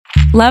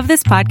Love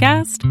this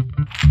podcast?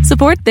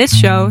 Support this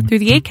show through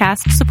the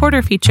Acast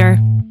supporter feature.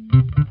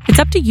 It's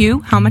up to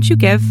you how much you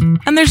give,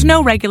 and there's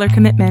no regular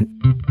commitment.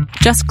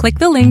 Just click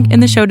the link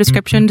in the show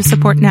description to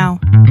support now.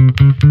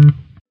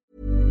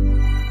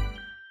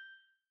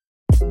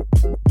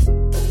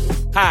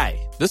 Hi,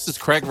 this is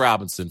Craig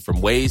Robinson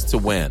from Ways to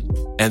Win,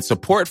 and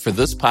support for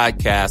this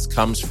podcast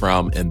comes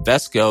from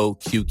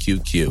Invesco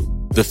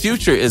QQQ. The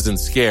future isn't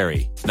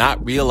scary.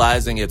 Not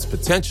realizing its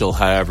potential,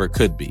 however,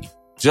 could be.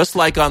 Just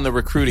like on the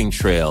recruiting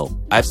trail,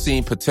 I've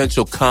seen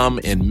potential come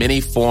in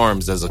many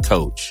forms as a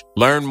coach.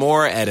 Learn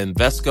more at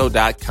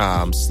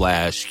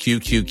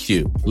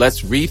Invesco.com/QQQ.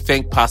 Let's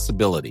rethink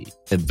possibility.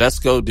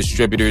 Invesco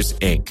Distributors,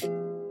 Inc.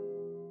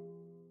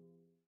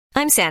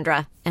 I'm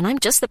Sandra, and I'm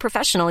just the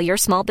professional your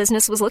small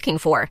business was looking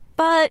for.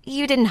 But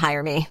you didn't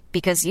hire me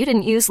because you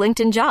didn't use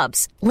LinkedIn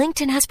Jobs.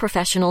 LinkedIn has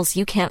professionals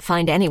you can't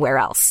find anywhere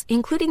else,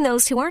 including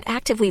those who aren't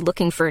actively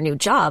looking for a new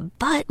job,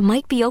 but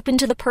might be open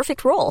to the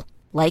perfect role,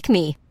 like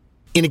me.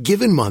 In a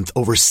given month,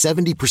 over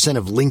 70%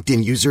 of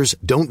LinkedIn users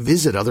don't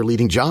visit other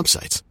leading job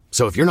sites.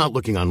 So if you're not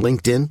looking on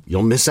LinkedIn,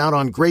 you'll miss out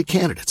on great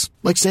candidates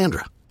like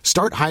Sandra.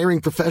 Start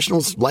hiring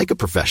professionals like a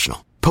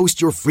professional. Post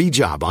your free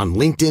job on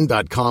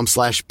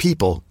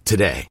linkedin.com/people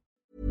today.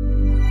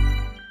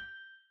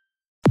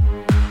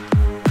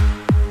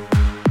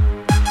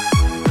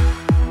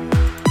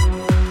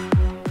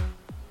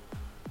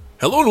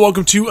 Hello and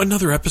welcome to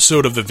another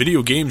episode of the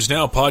Video Games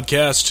Now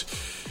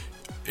podcast.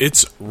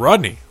 It's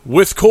Rodney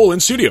with Cole in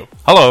studio.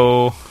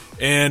 Hello.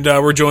 And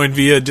we're joined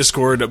via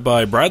Discord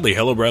by Bradley.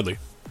 Hello, Bradley.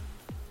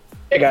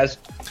 Hey, guys.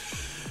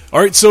 All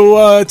right,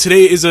 so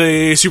today is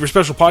a super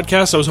special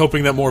podcast. I was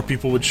hoping that more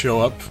people would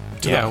show up.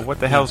 What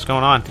the hell's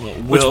going on?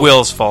 Will. It's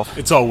Will's fault.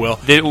 It's all Will.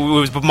 It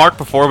was marked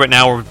before, but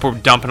now we're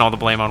dumping all the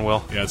blame on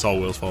Will. Yeah, it's all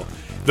Will's fault.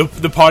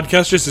 The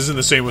podcast just isn't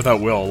the same without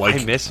Will. Like, I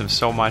miss him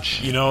so much.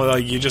 You know,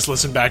 like you just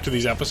listen back to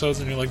these episodes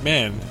and you're like,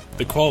 man,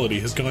 the quality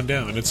has gone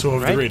down, and so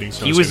have the ratings.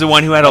 He was the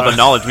one who had all the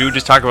knowledge. We would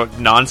just talk about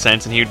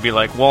nonsense, and he would be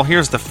like, well,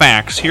 here's the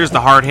facts. Here's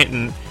the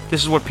hard-hitting.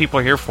 This is what people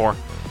are here for.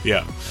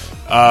 Yeah.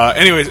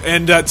 Anyways,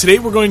 and today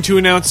we're going to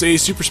announce a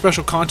super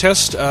special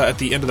contest at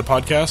the end of the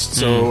podcast.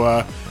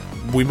 So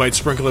we might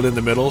sprinkle it in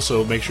the middle,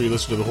 so make sure you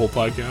listen to the whole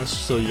podcast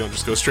so you don't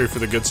just go straight for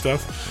the good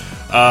stuff.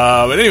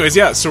 But anyways,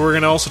 yeah, so we're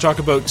going to also talk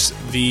about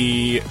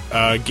the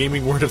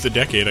gaming word of the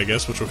decade, I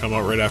guess, which will come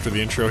out right after the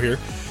intro here.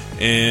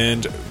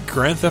 And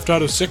Grand Theft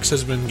Auto 6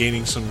 has been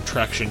gaining some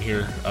traction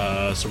here.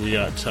 So we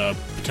got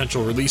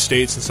potential release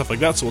dates and stuff like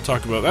that, so we'll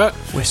talk about that.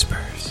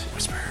 Whispers.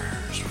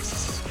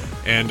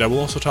 And we'll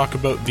also talk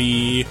about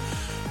the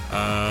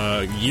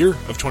year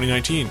of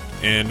 2019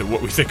 and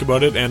what we think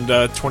about it, and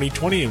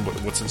 2020 and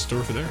what's in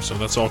store for there. So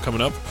that's all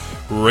coming up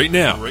right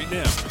now.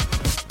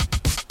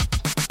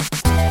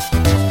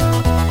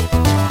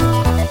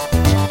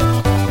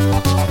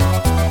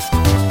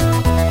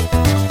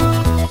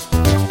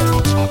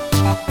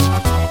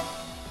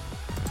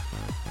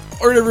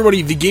 Alright,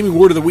 everybody, the gaming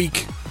word of the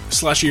week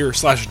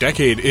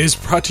 /year/decade is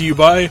brought to you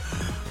by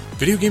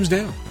Video Games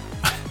Now.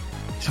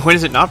 So when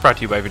is it not brought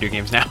to you by Video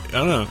Games Now? I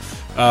don't know.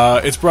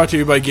 It's brought to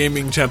you by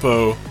Gaming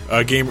Tempo,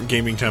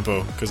 Gaming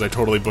Tempo, because I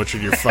totally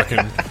butchered your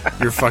fucking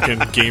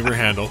gamer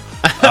handle.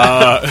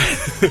 Our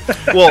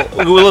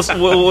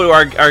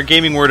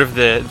gaming word of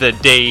the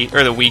day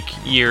or the week,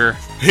 year,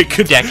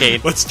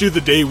 decade. Let's do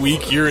the day,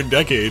 week, year, and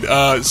decade.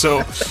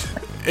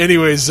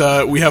 Anyways,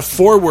 we have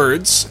 4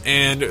 words,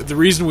 and the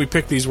reason we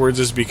picked these words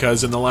is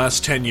because in the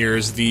last 10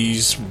 years,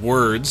 these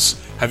words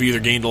have either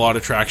gained a lot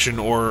of traction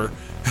or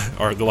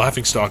the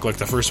laughingstock, like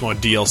the first one,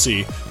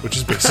 DLC, which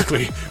is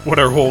basically what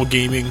our whole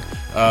gaming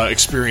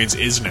experience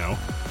is now.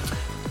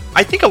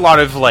 I think a lot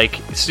of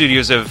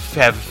studios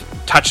have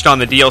touched on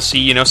the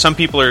DLC. You know, some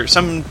people are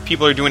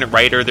doing it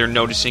right, or they're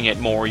noticing it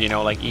more. You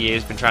know, like EA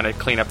has been trying to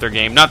clean up their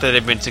game. Not that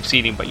they've been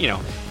succeeding, but you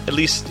know, at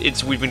least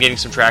we've been getting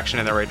some traction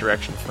in the right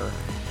direction for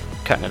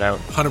cutting it out.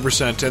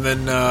 100%. And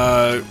then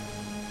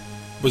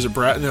was it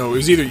Brad? No, it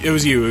was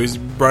you. It was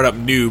brought up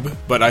noob,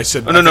 but I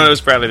said... No, it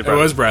was Bradley. It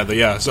was Bradley,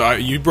 yeah. So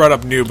you brought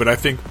up noob, but I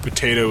think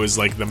potato is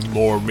like the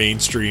more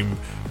mainstream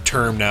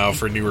term now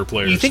for newer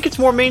players. You think it's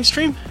more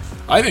mainstream?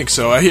 I think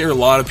so. I hear a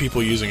lot of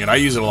people using it. I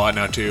use it a lot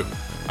now, too.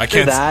 I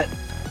can't... that,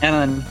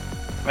 and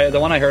then the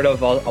one I heard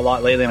of a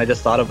lot lately and I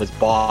just thought of was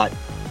bot.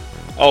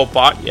 Oh,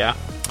 bot, yeah.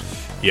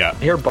 Yeah.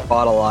 I hear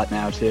bot a lot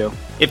now, too.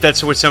 If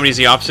that's what somebody's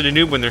the opposite of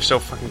noob, when they're so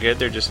fucking good,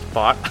 they're just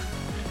bot.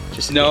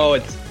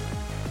 Well,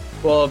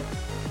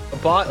 a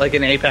bot, like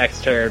in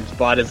Apex terms,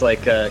 bot is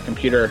like a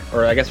computer,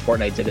 or I guess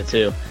Fortnite did it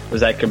too. It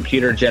was that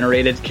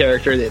computer-generated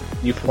character that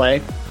you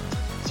play.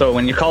 So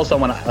when you call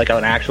someone like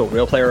an actual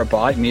real player a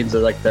bot, it means that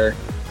like they're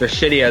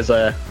shitty as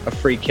a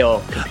free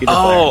kill computer player.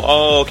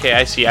 Oh, okay,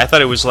 I see. I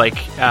thought it was like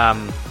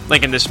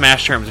in the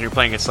Smash terms when you're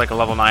playing, it's like a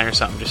level 9 or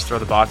something. Just throw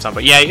the bots on.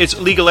 But yeah, it's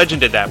League of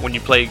Legends did that when you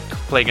play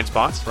against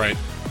bots. Right.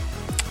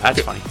 That's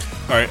funny.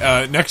 All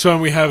right, next one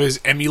we have is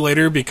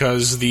emulator,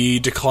 because the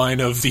decline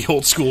of the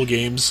old school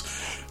games.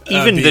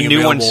 Even the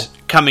new ones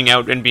coming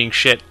out and being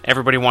shit.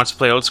 Everybody wants to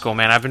play old school,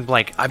 man.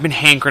 I've been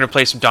hankering to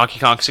play some Donkey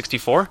Kong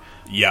 64.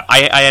 Yeah.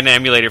 I had an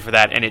emulator for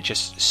that, and it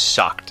just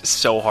sucked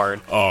so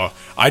hard. Oh,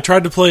 I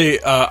tried to play.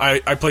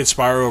 I played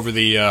Spyro over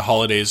the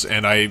holidays,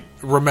 and I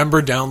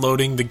remember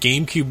downloading the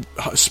GameCube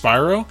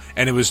Spyro,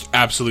 and it was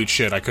absolute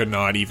shit. I could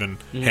not even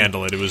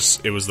handle it. It was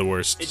the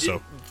worst.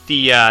 So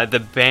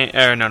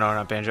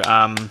not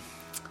Banjo.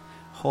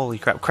 Holy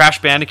crap!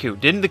 Crash Bandicoot.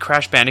 Didn't the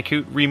Crash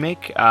Bandicoot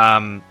remake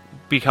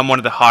become one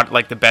of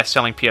the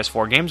best-selling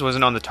PS4 games?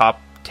 Wasn't it on the top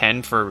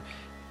 10 for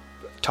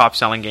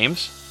top-selling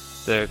games?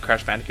 The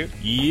Crash Bandicoot?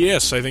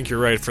 Yes, I think you're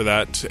right for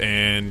that.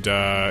 And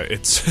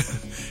it's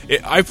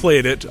I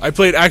played it. I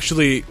played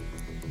actually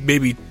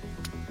maybe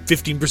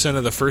 15%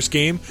 of the first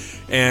game,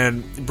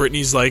 and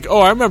Brittany's like, "Oh,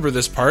 I remember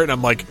this part," and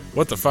I'm like,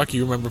 "What the fuck?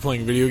 You remember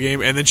playing a video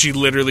game?" And then she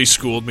literally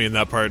schooled me in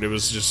that part. It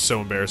was just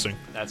so embarrassing.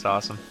 That's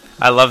awesome.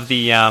 I love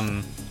the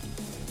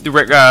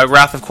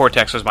Wrath of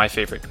Cortex was my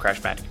favorite Crash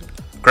Bandicoot.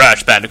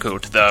 Crash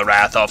Bandicoot, the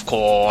Wrath of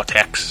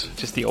Cortex.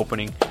 Just the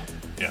opening.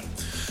 Yeah.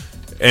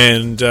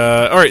 And,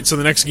 alright, so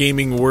the next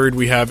gaming word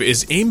we have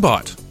is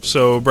aimbot.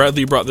 So,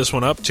 Bradley brought this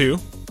one up, too.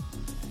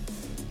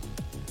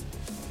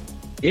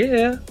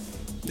 Yeah.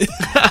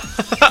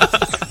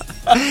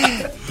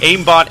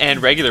 Aimbot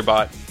and regular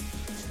bot.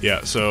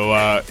 Yeah, so,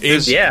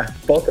 yeah,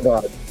 both the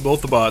bots.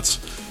 Both the bots.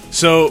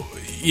 So,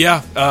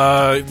 yeah,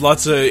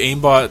 lots of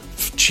aimbot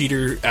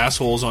cheater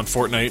assholes on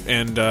Fortnite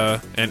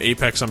and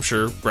Apex, I'm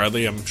sure.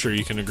 Bradley, I'm sure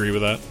you can agree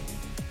with that.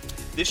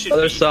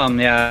 There's some,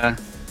 yeah.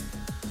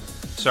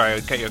 Sorry,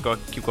 okay,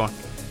 keep going.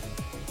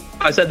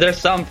 I said there's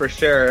some for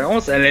sure.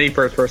 Almost in any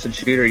first-person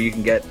shooter, you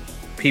can get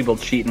people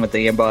cheating with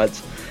the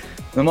aimbots.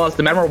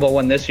 The memorable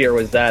one this year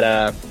was that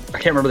I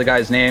can't remember the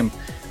guy's name,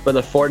 but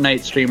the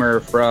Fortnite streamer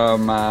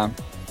from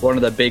one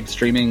of the big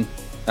streaming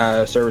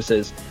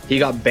services, he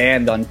got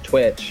banned on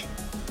Twitch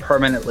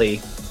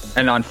permanently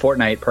and on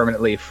Fortnite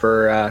permanently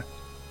for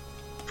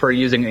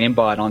using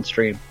aimbot on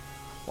stream.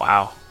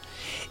 Wow.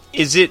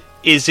 Is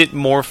it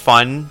more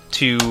fun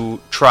to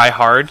try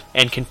hard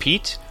and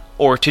compete,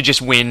 or to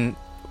just win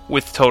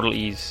with total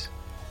ease?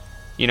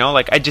 You know,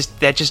 like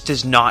that just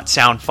does not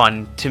sound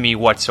fun to me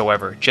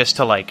whatsoever. Just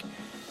to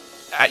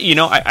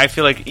I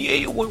feel like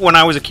when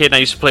I was a kid and I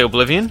used to play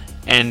Oblivion,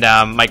 and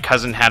my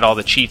cousin had all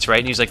the cheats, right?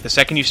 And he's like, the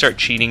second you start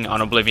cheating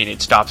on Oblivion,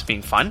 it stops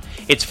being fun.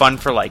 It's fun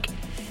for like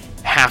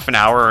half an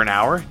hour or an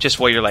hour, just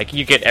while you're like,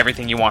 you get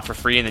everything you want for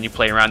free, and then you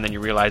play around, and then you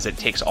realize it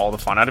takes all the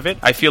fun out of it.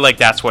 I feel like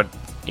that's what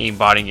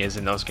aimbotting is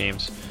in those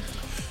games.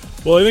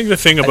 Well, I think the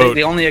thing about...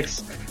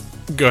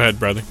 Go ahead,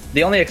 Bradley.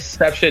 The only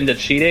exception to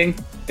cheating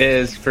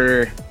is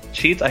for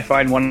cheats. I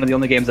find one of the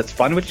only games that's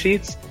fun with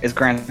cheats is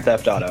Grand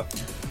Theft Auto.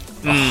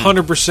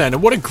 100%.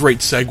 And what a great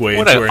segue.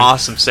 What an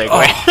awesome segue.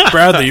 Oh,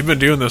 Bradley, you've been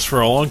doing this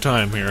for a long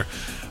time here.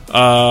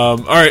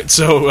 Alright,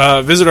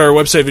 so visit our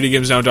website,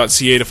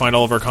 videogamesnow.ca, to find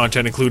all of our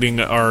content, including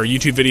our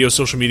YouTube videos,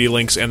 social media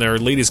links, and our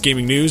latest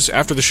gaming news.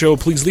 After the show,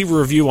 please leave a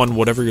review on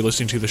whatever you're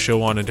listening to the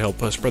show on, and to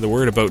help us spread the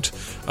word about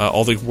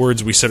all the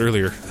words we said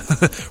earlier.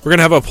 We're going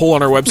to have a poll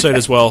on our website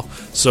as well,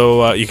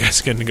 so you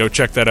guys can go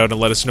check that out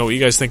and let us know what you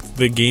guys think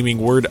the gaming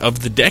word of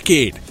the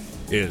decade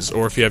is.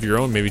 Or if you have your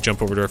own, maybe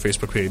jump over to our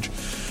Facebook page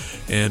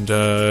and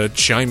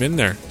chime in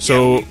there.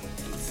 So,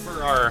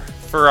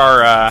 for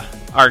our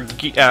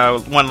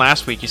one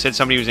last week, you said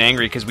somebody was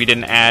angry because we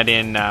didn't add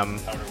in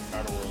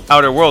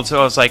Outer Worlds. So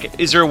I was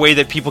like, is there a way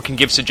that people can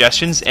give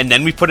suggestions and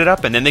then we put it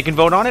up and then they can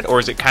vote on it? Or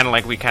is it kind of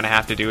like we kind of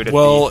have to do it?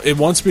 It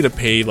wants me to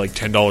pay like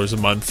 $10 a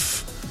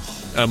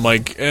month. I'm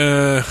like,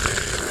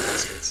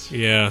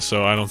 yeah,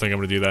 so I don't think I'm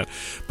going to do that.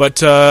 But,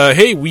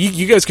 hey,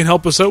 you guys can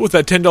help us out with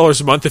that $10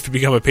 a month if you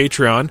become a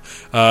Patreon.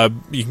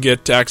 You can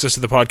get access to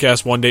the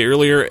podcast one day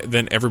earlier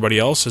than everybody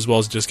else, as well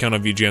as a discount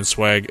on VGN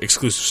swag,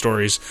 exclusive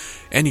stories,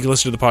 and you can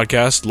listen to the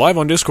podcast live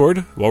on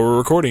Discord while we're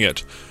recording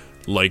it.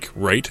 Like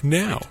right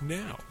now.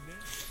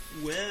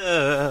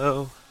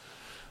 Whoa.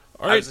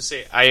 All right. I was to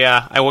say,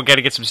 I will got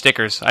to get some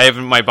stickers. I have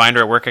in my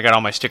binder at work. I got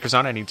all my stickers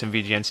on. I need some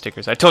VGN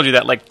stickers. I told you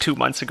that like 2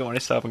 months ago, and I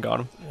still haven't got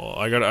them. Well,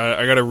 I got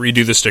to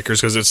redo the stickers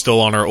because it's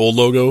still on our old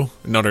logo,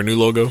 not our new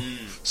logo.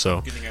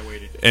 So, good thing I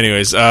waited.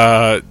 Anyways,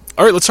 all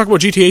right, let's talk about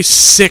GTA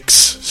 6.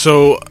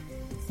 So,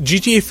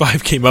 GTA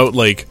 5 came out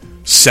like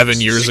 7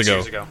 years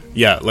ago. 6 years ago.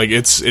 Yeah, like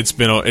it's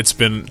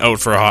been out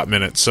for a hot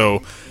minute.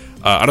 So,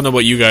 I don't know about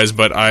you guys,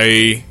 but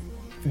I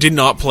did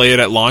not play it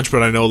at launch,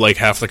 but I know like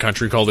half the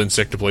country called in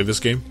sick to play this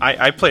game.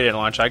 I played it at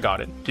launch. I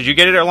got it. Did you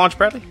get it at launch,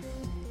 Bradley?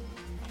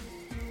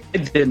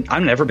 It didn't.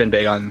 I've never been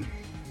big on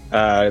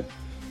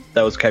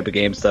those type of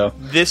games, though.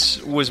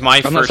 This was my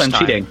Unless first I'm time.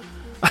 cheating.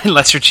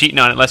 Unless you're cheating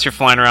on it, unless you're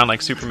flying around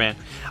like Superman.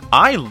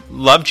 I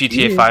love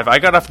GTA 5. I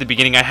got off at the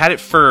beginning. I got it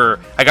for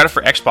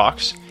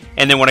Xbox,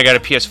 and then when I got a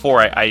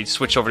PS4, I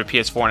switched over to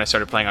PS4 and I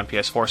started playing on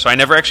PS4. So I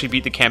never actually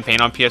beat the campaign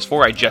on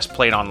PS4. I just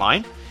played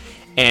online,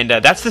 and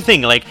that's the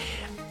thing. Like,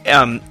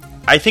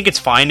 I think it's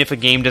fine if a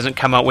game doesn't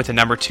come out with a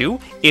number 2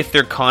 if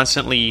they're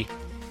constantly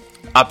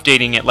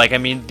updating it. Like, I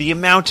mean, the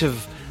amount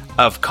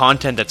of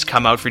content that's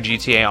come out for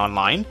GTA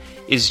Online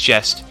is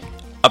just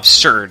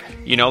absurd.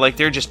 You know, like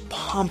they're just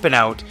pumping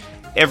out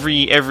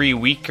every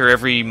week or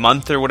every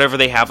month or whatever,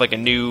 they have like a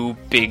new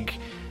big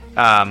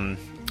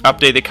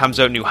update that comes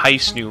out, new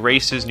heists, new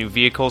races, new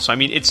vehicles. So I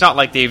mean, it's not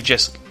like they've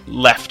just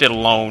left it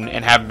alone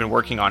and haven't been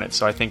working on it.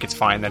 So I think it's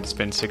fine that it's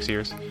been 6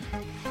 years.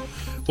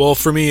 Well,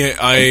 for me,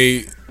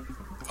 I've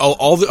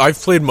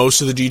played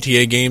most of the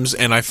GTA games,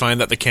 and I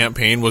find that the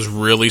campaign was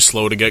really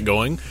slow to get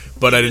going.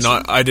 But I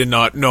did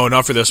not. No,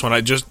 not for this one.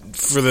 I just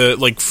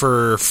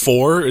for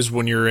 4 is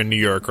when you're in New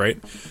York, right?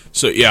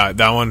 So yeah,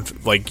 that one,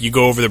 like, you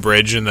go over the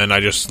bridge, and then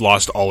I just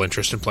lost all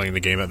interest in playing the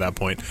game at that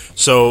point.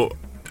 So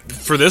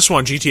for this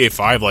one, GTA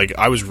 5, like,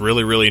 I was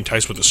really, really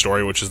enticed with the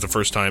story, which is the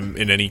first time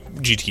in any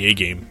GTA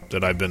game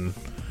that I've been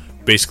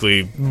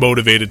basically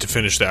motivated to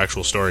finish the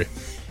actual story.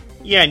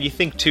 Yeah, and you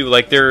think too,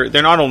 like, they're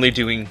not only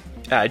doing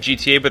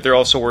GTA, but they're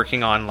also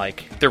working on,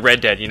 like, the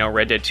Red Dead. You know,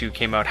 Red Dead 2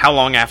 came out. How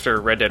long after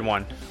Red Dead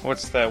 1?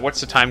 What's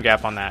the time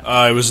gap on that?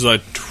 It was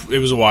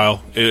a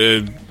while.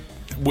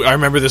 I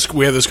remember this.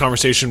 We had this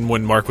conversation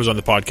when Mark was on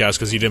the podcast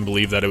because he didn't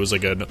believe that it was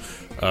like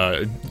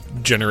a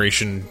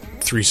Generation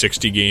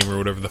 360 game or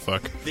whatever the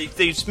fuck.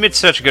 They missed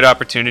such a good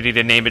opportunity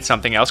to name it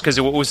something else, because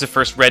what was the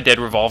first Red Dead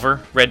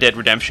Revolver? Red Dead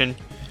Redemption?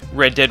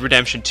 Red Dead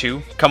Redemption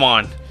 2? Come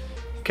on.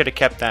 Could have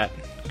kept that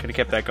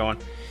going.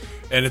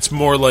 And it's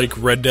more like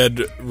Red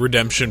Dead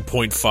Redemption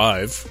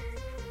 0.5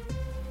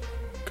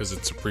 because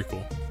it's a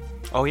prequel.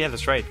 Oh yeah,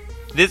 that's right.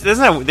 Isn't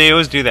that, they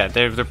always do that?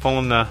 They're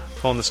pulling the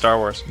Star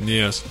Wars.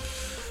 Yes.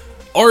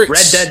 All right.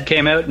 Red Dead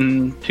came out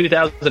in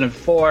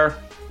 2004.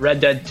 Red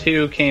Dead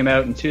 2 came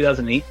out in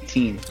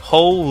 2018.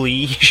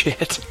 Holy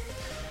shit!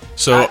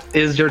 So that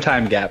is your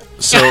time gap.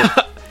 So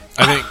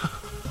I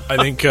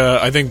think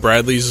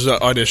Bradley's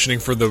auditioning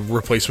for the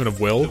replacement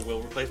of Will. The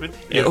Will replacement?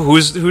 Yeah.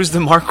 Who's the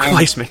Mark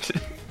replacement?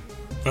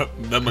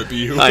 That might be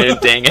you.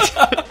 Dang it!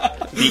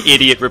 The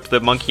idiot ripped the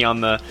monkey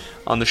on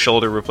the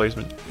shoulder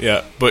replacement.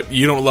 Yeah, but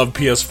you don't love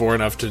PS4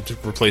 enough to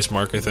replace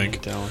Mark, I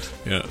think. I don't.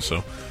 Yeah,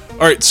 so.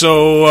 Alright,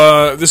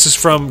 so this is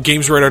from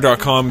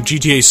GamesRadar.com.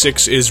 GTA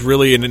 6 is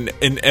really an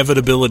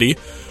inevitability.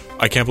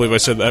 I can't believe I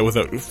said that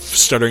without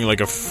stuttering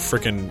like a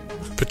frickin'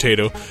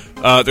 potato.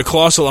 The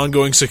colossal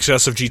ongoing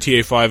success of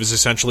GTA 5 is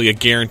essentially a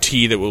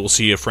guarantee that we will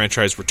see a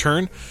franchise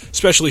return,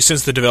 especially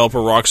since the developer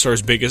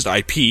Rockstar's biggest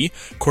IP,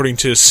 according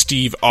to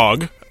Steve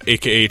Ogg,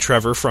 aka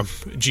Trevor from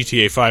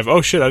GTA 5.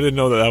 Oh shit, I didn't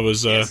know that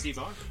was... Steve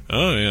Ogg.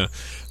 Oh yeah.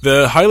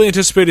 The highly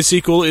anticipated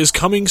sequel is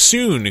coming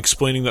soon,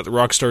 explaining that the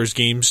Rockstar's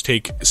games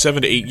take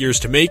 7 to 8 years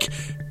to make.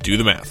 Do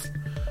the math.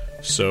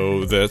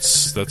 So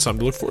that's something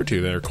to look forward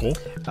to there, Cole.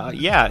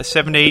 Yeah,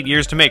 7 to 8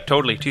 years to make,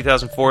 totally.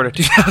 2004 to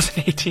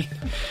 2018.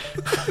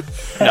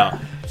 No.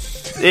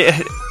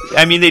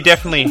 I mean, they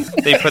definitely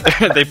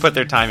put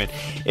their time in.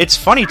 It's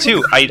funny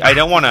too. I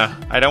don't want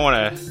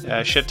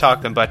to shit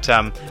talk them, but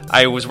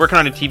I was working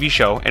on a TV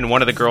show, and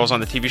one of the girls on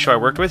the TV show I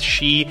worked with,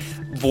 she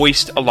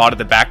voiced a lot of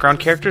the background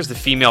characters, the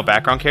female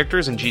background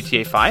characters in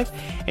GTA 5,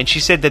 and she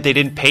said that they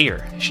didn't pay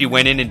her. She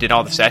went in and did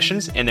all the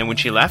sessions, and then when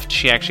she left,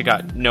 she actually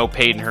got no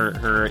paid, and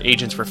her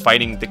agents were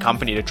fighting the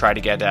company to try to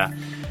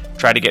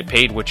get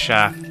paid, which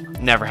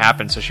never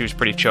happened. So she was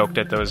pretty choked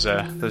at those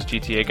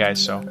GTA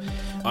guys. So.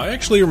 I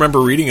actually remember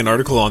reading an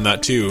article on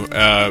that too,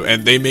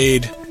 and they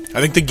made.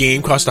 I think the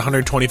game cost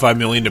 $125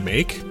 million to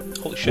make,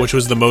 Holy shit. Which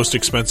was the most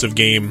expensive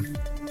game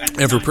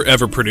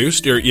ever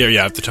produced.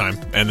 Yeah, at the time.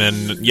 And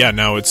then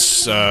now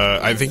it's.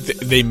 I think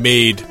they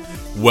made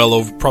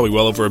probably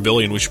well over $1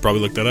 billion. We should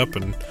probably look that up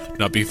and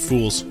not be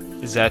fools.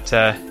 Is that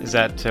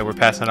we're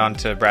passing it on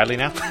to Bradley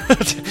now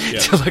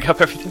to look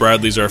up everything?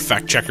 Bradley's our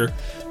fact checker.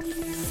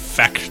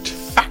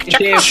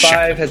 GTA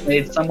 5 has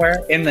made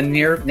somewhere in the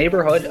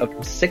neighborhood of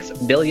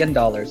 $6 billion,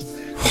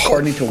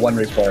 according to one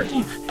report.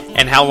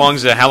 And how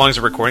long's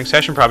a recording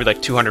session? Probably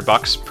like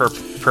 $200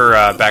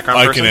 per background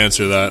person? I can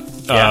answer that.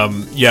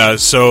 Yeah.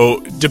 So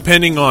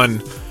depending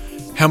on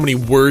how many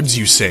words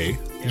you say,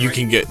 you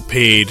can get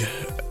paid.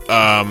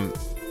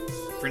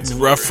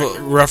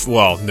 Rough.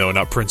 Well, no,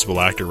 not principal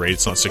actor rate.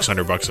 It's not $600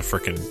 a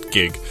frickin'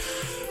 gig.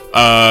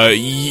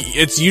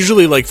 It's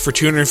usually like for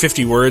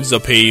 250 words, they'll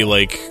pay you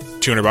like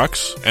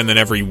 $200, and then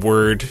every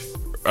word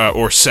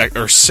or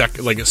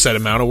like a set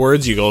amount of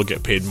words, you all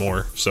get paid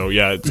more. So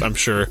yeah, I'm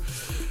sure.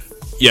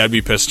 Yeah, I'd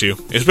be pissed too,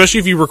 especially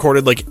if you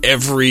recorded like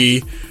every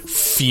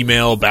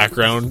female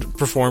background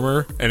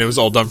performer and it was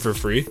all done for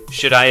free.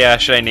 Should I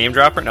name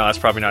drop her? No, that's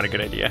probably not a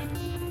good idea.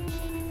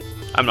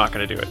 I'm not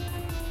going to do it.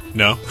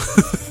 No.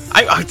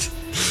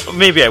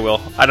 Maybe I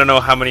will. I don't know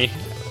how many.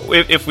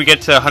 If we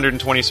get to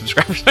 120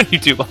 subscribers on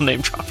YouTube, I'll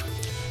name drop her.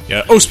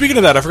 Yeah. Oh, speaking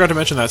of that, I forgot to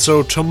mention that.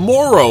 So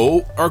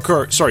tonight,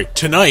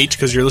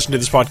 because you're listening to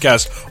this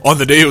podcast on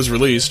the day it was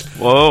released.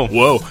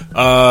 Whoa.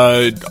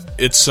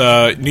 It's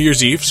New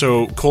Year's Eve,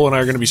 so Cole and I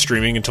are going to be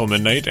streaming until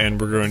midnight, and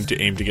we're going to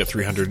aim to get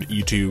 300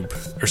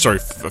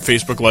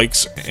 Facebook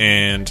likes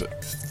and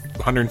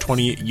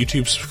 120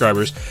 YouTube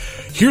subscribers.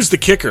 Here's the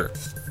kicker.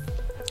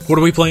 What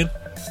are we playing?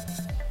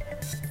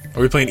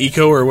 Are we playing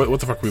Eco, or what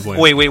the fuck are we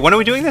playing? Wait, when are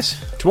we doing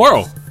this?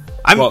 Tomorrow.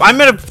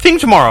 I'm at a thing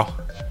tomorrow.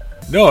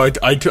 No,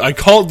 I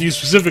called you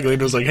specifically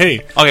and was like, hey.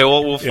 Okay,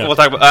 we'll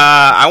talk about...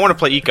 I want to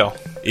play Eco.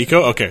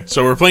 Eco? Okay,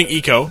 so we're playing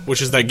Eco,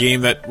 which is that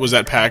game that was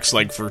at PAX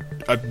like for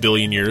a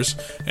billion years,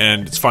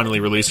 and it's finally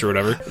released or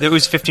whatever. It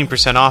was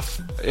 15% off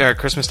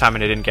Christmas time,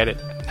 and I didn't get it.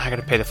 I got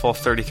to pay the full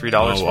 $33.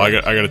 Oh, well, I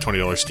got a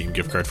 $20 Steam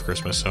gift card for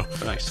Christmas, so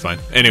nice. It's fine.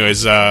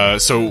 Anyways,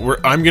 so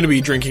I'm going to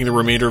be drinking the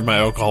remainder of my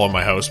alcohol in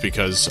my house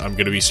because I'm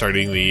going to be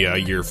starting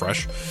the year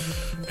fresh,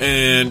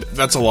 and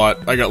that's a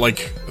lot. I got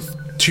like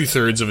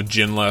 2/3 of a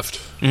gin left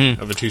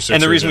of a 2/6.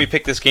 And the reason we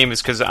picked this game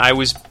is because I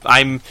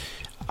don't.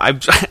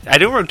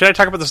 Did I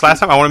talk about this last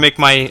time? I want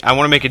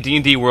to make a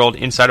D&D world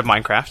inside of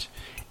Minecraft,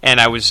 and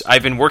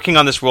I've been working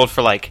on this world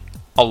for like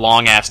a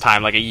long ass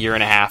time, like a year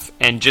and a half.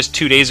 And just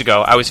 2 days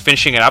ago, I was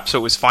finishing it up, so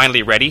it was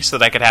finally ready, so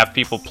that I could have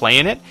people play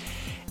in it.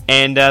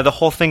 And the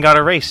whole thing got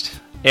erased.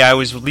 Yeah, I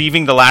was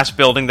leaving the last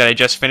building that I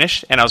just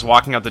finished, and I was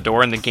walking out the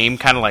door, and the game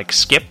kind of like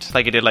skipped,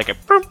 like it did like a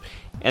boop,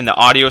 and the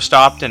audio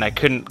stopped, and I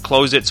couldn't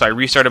close it, so I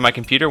restarted my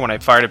computer. When I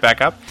fired it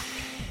back up,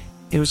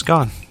 it was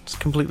gone. It's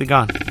completely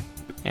gone.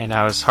 And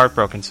I was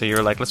heartbroken, so you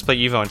were like, let's play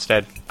Evo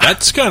instead.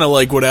 That's kind of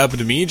like what happened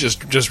to me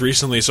just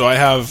recently. So I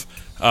have,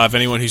 if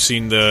anyone who's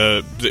seen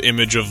the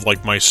image of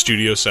like my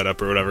studio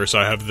setup or whatever, so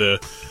I have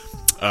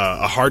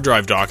a hard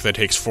drive dock that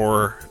takes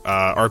 4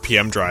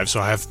 RPM drives,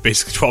 so I have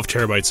basically 12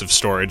 terabytes of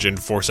storage in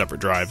 4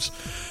 separate drives.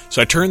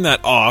 So I turned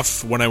that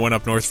off when I went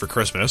up north for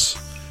Christmas,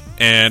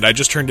 and I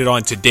just turned it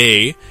on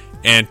today,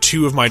 and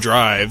 2 of my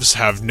drives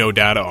have no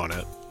data on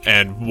it.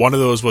 And one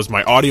of those was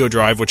my audio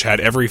drive, which had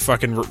every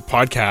fucking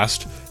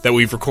podcast that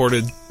we've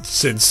recorded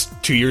since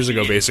 2 years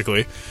ago,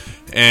 basically.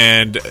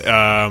 And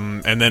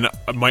then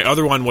my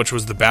other one, which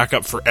was the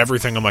backup for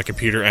everything on my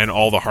computer and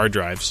all the hard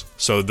drives.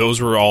 So those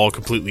were all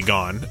completely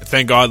gone.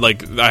 Thank God,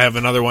 like, I have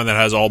another one that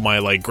has all my,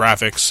 like,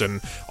 graphics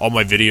and all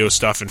my video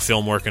stuff and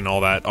film work and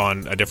all that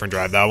on a different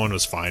drive. That one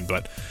was fine,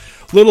 but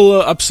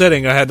little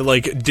upsetting. I had to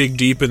like dig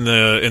deep in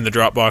the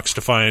Dropbox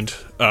to find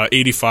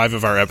 85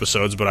 of our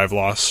episodes, but I've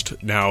lost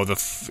now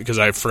because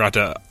I forgot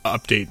to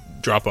update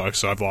Dropbox,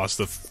 so I've lost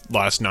the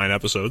last 9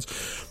 episodes.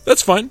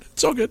 That's fine.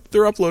 It's all good.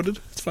 They're uploaded.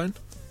 It's fine.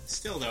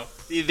 Still though,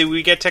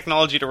 we get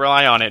technology to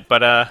rely on it,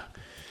 but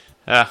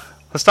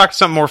let's talk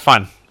something more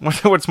fun.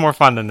 What's more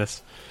fun than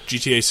this?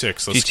 GTA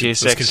 6. Let's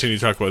GTA continue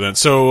to talk about that.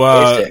 So,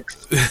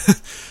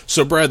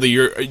 so Bradley,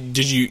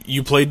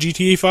 you played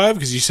GTA 5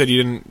 because you said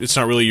you didn't. It's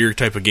not really your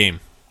type of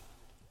game.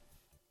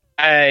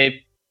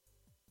 I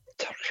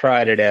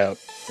tried it out,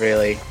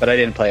 really, but I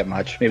didn't play it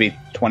much. Maybe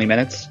 20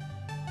 minutes.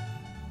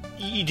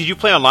 Did you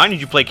play online? Or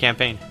did you play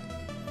campaign?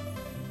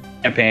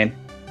 Campaign.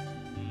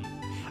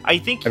 I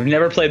think I've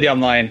never played the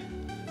online.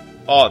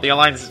 Oh, the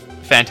online's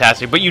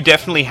fantastic, but you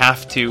definitely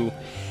have to.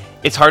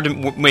 It's hard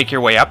to make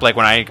your way up. Like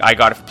when I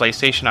got a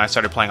PlayStation, I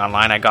started playing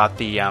online. I got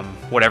the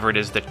whatever it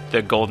is,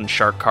 the Golden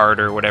Shark card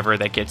or whatever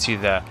that gets you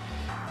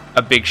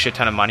a big shit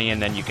ton of money,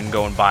 and then you can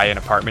go and buy an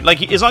apartment.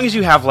 Like as long as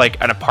you have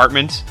like an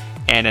apartment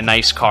and a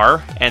nice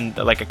car and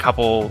like a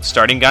couple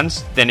starting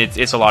guns, then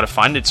it's a lot of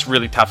fun. It's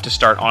really tough to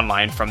start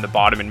online from the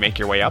bottom and make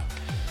your way up.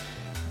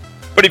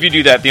 But if you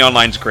do that, the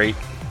online's great.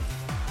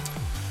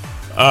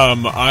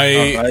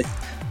 I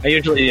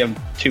usually am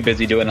too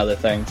busy doing other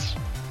things.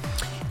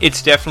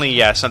 It's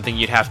definitely something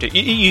you have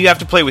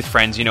to play with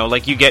friends. You know,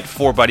 like you get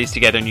 4 buddies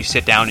together and you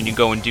sit down and you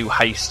go and do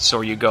heists,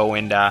 or you go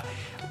and I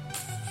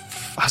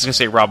was gonna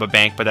say rob a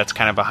bank, but that's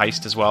kind of a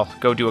heist as well.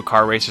 Go do a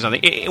car race or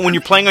something. When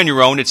you're playing on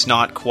your own, it's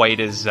not quite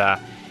as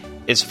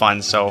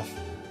fun. So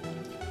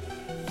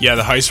yeah,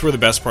 the heists were the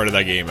best part of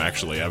that game.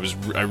 Actually,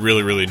 I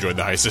really really enjoyed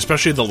the heist,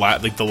 especially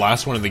the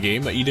last one in the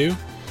game that you do.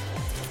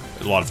 It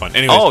was a lot of fun.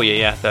 Anyways, oh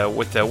yeah,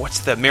 what's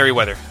the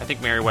Merryweather? I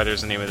think Merryweather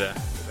is the name of the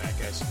bad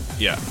guys.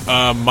 Yeah,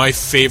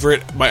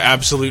 my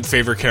absolute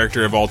favorite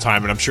character of all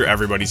time, and I'm sure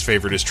everybody's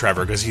favorite, is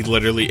Trevor, because he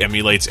literally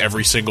emulates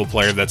every single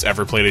player that's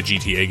ever played a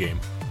GTA game.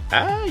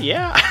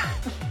 Yeah.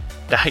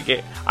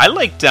 I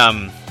liked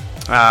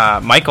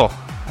Michael.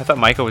 I thought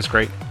Michael was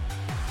great.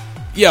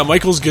 Yeah,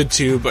 Michael's good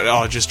too,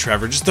 but just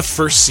Trevor. Just the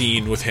first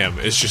scene with him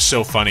is just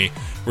so funny,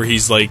 where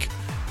he's like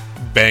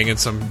banging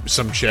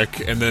some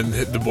chick, and then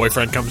the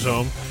boyfriend comes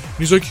home, and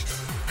he's like,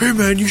 "Hey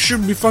man, you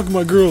shouldn't be fucking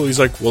my girl." He's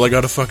like, "Well, I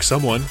gotta fuck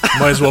someone.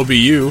 Might as well be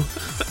you."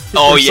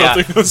 Oh yeah.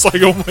 I was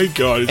like, "Oh my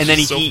god!" And then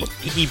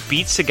he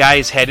beats the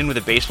guy's head in with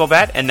a baseball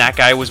bat, and that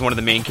guy was one of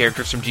the main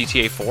characters from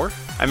GTA 4.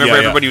 I remember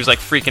everybody was like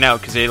freaking out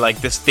because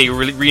they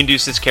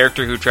reintroduced this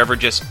character who Trevor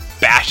just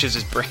bashes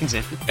his brains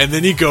in. And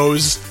then he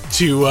goes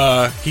to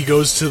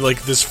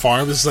like this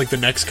farm. This is like the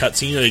next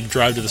cutscene. They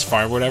drive to this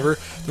farm, or whatever.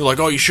 They're like,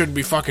 "Oh, you shouldn't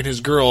be fucking his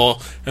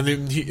girl," and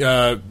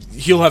then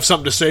he'll have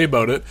something to say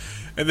about it.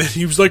 And then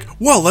he was like,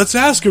 "Well, let's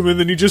ask him." And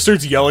then he just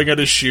starts yelling at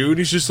his shoe, and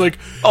he's just like,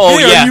 "Oh,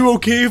 hey, yeah. Are you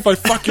okay if I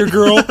fuck your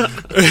girl?"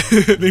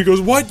 And he goes,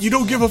 "What? You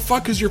don't give a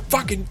fuck because you're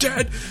fucking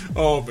dead?"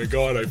 Oh my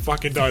god, I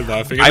fucking died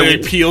laughing. And then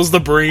he peels the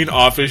brain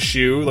off his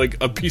shoe, like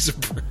a piece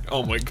of brain.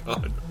 Oh my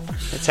god.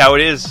 That's how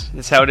it is.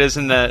 It's how it is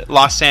in the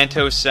Los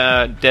Santos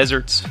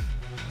deserts.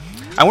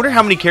 I wonder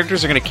how many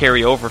characters are going to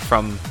carry over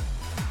from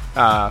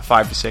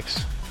 5 to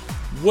 6.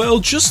 Well,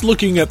 just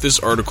looking at this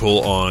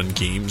article on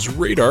Games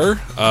Radar,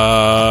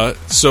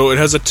 so it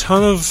has a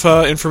ton of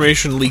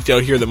information leaked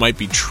out here that might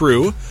be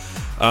true.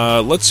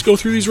 Let's go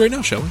through these right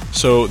now, shall we?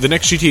 So, the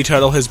next GTA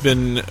title has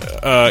been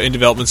in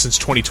development since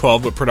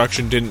 2012, but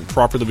production didn't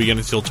properly begin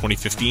until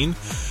 2015.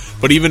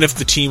 But even if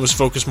the team was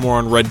focused more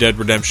on Red Dead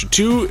Redemption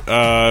 2,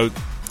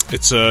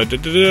 it's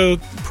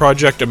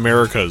Project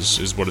Americas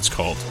is what it's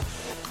called.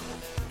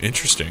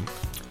 Interesting.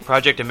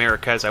 Project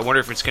Americas. I wonder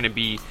if it's going to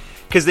be...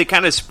 Because they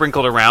kind of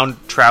sprinkled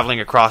around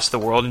traveling across the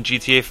world in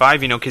GTA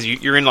 5, because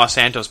you're in Los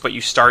Santos, but you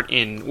start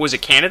in... Was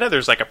it Canada?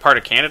 There's like a part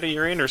of Canada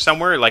you're in or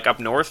somewhere, like up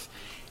north.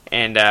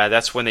 And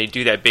that's when they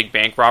do that big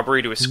bank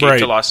robbery to escape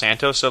to Los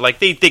Santos. So like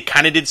they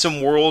kind of did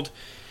some world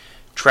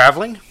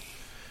traveling.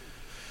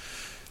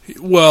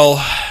 Well,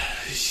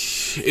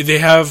 they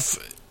have...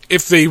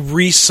 If they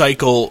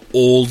recycle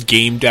old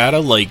game data,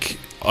 like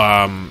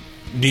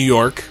New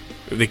York,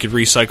 they could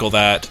recycle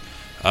that.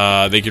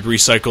 They could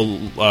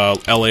recycle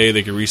LA.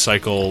 They could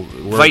recycle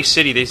Vice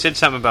City. They said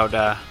something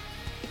about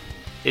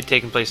it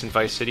taking place in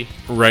Vice City.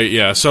 Right.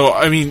 Yeah. So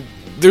I mean,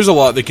 there's a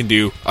lot they can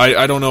do.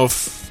 I don't know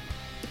if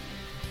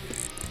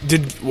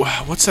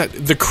what's that?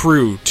 The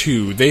Crew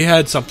 2. They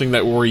had something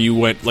that where you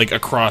went like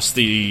across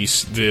the.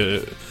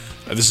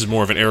 This is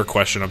more of an air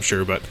question, I'm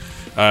sure, but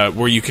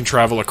where you can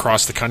travel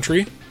across the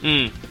country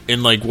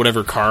in like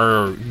whatever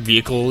car or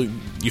vehicle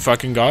you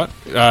fucking got.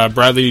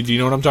 Bradley, do you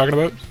know what I'm talking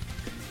about?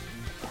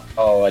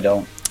 Oh, I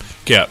don't.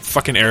 Yeah,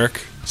 fucking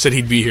Eric said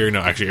he'd be here.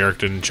 No, actually, Eric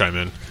didn't chime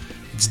in.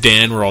 It's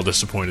Dan we're all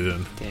disappointed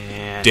in.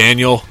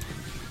 Daniel,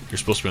 you're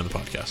supposed to be on the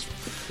podcast.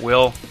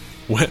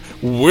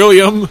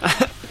 William.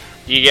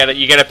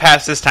 you gotta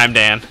pass this time,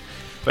 Dan.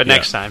 But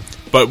next time.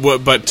 But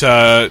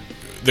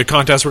the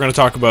contest we're going to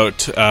talk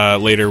about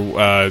later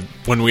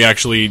when we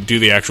actually do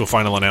the actual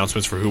final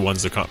announcements for who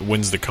wins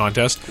the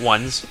contest.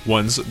 Ones.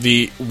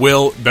 The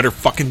Will better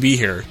fucking be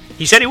here.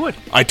 He said he would.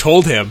 I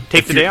told him.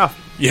 Take the day off.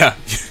 Yeah.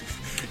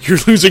 You're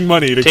losing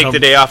money to take the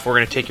day off. We're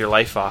going to take your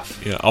life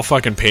off. Yeah, I'll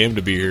fucking pay him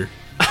to be here.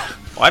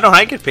 Why don't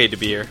I get paid to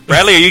be here?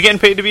 Bradley, are you getting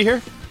paid to be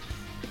here?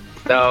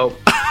 No.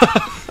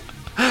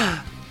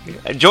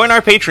 Join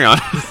our Patreon.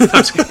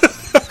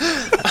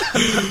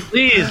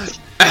 Please.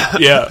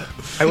 Yeah.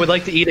 I would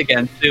like to eat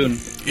again soon.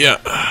 Yeah.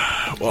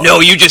 Well,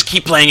 no, you just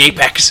keep playing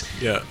Apex.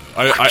 Yeah.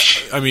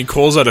 I mean,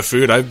 Cole's out of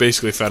food. I've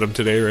basically fed him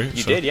today, right?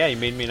 You did, yeah. You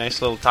made me a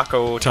nice little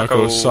taco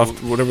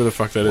soft, whatever the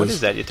fuck that is. What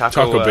is that?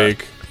 Taco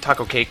bake.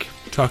 Taco cake.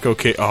 Taco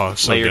cake. Oh,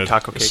 so layered good.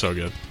 Taco cake. So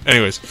good.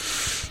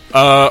 Anyways.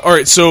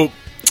 Alright, so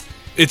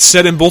it's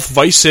set in both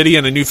Vice City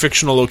and a new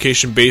fictional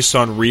location based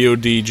on Rio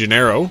de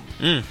Janeiro.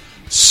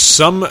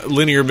 Some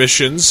linear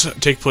missions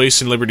take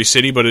place in Liberty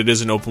City, but it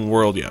isn't open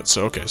world yet.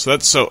 So okay, so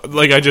that's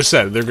like I just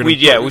said, they're gonna.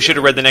 We should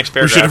have read the next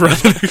paragraph. We should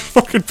have read the next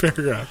fucking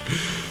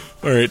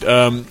paragraph. All right,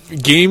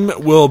 game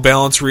will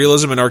balance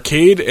realism and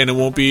arcade, and it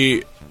won't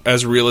be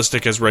as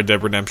realistic as Red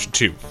Dead Redemption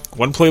 2.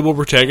 One playable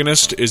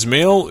protagonist is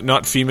male,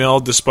 not female,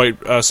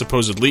 despite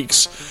supposed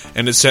leaks,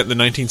 and it's set in the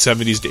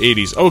 1970s to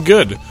 80s. Oh,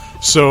 good.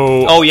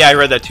 So. Oh yeah, I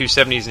read that too.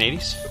 70s and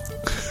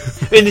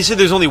 80s. And they said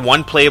there's only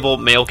one playable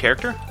male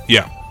character.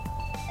 Yeah.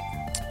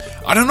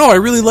 I don't know. I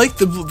really like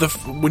the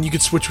when you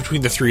could switch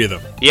between the three of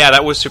them. Yeah,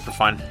 that was super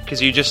fun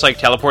because you just like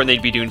teleport and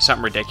they'd be doing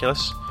something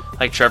ridiculous.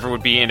 Like Trevor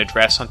would be in a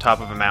dress on top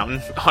of a mountain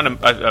on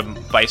a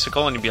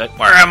bicycle, and he'd be like,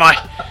 "Where am I?"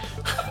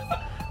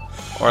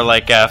 Or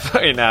like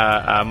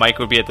Mike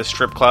would be at the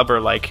strip club,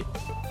 or like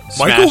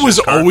Michael was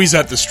always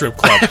at the strip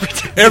club.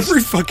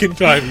 Every fucking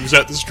time he was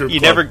at the strip club. You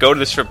never go to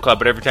the strip club,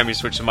 but every time you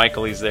switch to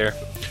Michael, he's there.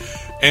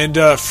 And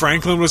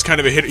Franklin was kind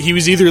of a hit. He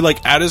was either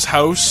like at his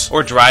house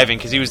or driving,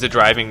 because he was the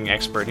driving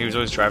expert. He was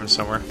always driving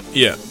somewhere.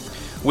 Yeah.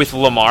 With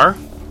Lamar.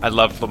 I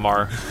loved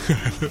Lamar.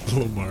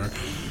 Lamar.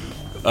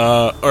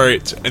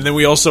 Alright, and then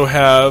we also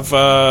have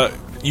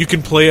you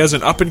can play as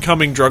an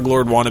up-and-coming drug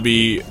lord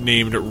wannabe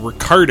named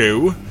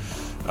Ricardo.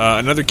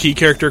 Another key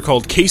character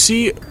called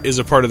Casey is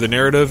a part of the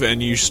narrative,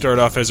 and you start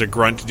off as a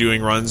grunt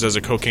doing runs as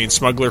a cocaine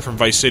smuggler from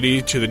Vice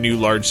City to the new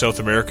large South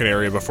American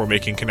area before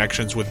making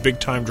connections with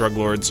big-time drug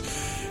lords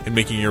and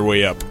making your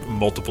way up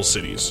multiple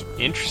cities.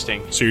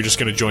 Interesting. So you're just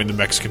going to join the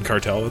Mexican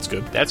cartel. That's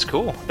good. That's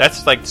cool.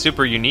 That's like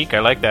super unique. I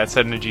like that.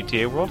 Set in a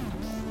GTA world.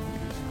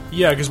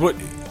 Yeah, because what...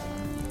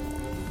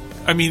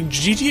 I mean,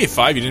 GTA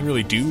 5, you didn't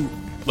really do...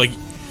 Like,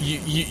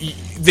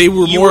 they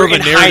were more of a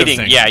narrative hiding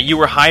thing. Yeah, you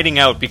were hiding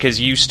out because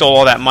you stole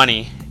all that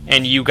money,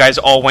 and you guys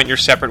all went your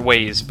separate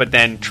ways, but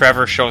then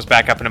Trevor shows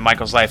back up into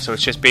Michael's life, so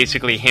it's just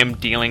basically him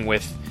dealing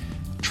with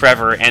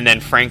Trevor, and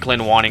then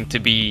Franklin wanting to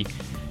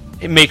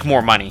make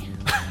more money.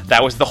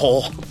 That was the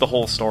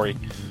whole story.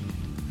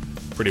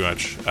 Pretty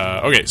much.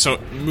 Okay, so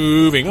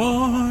moving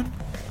on.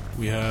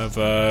 We have...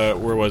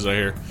 where was I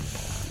here?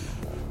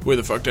 Way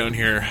the fuck down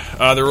here.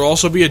 There will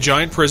also be a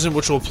giant prison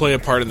which will play a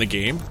part in the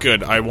game.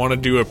 Good. I want to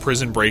do a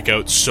prison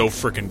breakout so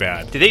freaking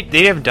bad.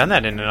 They haven't done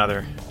that in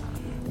another...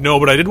 No,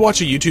 but I did watch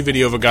a YouTube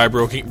video of a guy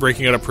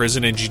breaking out of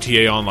prison in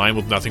GTA Online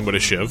with nothing but a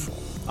shiv.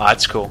 Oh,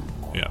 that's cool.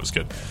 Yeah, it was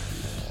good.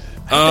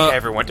 I don't think I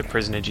ever went to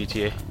prison in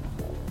GTA.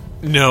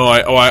 No,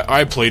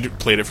 I played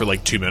it for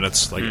like 2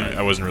 minutes. Like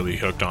I wasn't really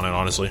hooked on it,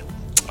 honestly.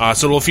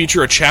 So it will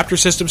feature a chapter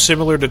system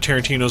similar to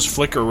Tarantino's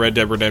Flick or Red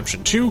Dead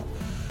Redemption 2.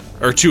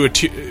 or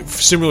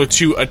similar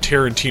to a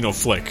Tarantino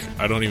flick.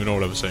 I don't even know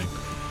what I was saying.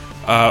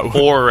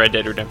 Or Red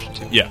Dead Redemption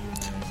 2. Yeah.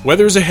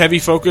 Weather is a heavy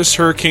focus,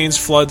 hurricanes,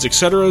 floods,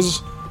 etc.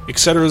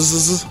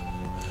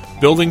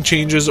 Building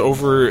changes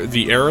over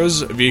the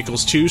eras,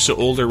 vehicles too, so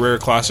older, rare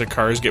classic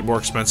cars get more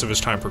expensive as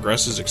time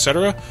progresses,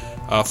 etc.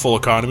 Full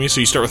economy,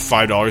 so you start with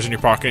 $5 in your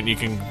pocket and you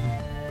can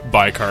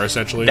buy a car,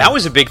 essentially. That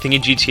was a big thing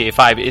in GTA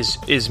 5,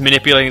 is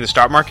manipulating the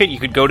stock market. You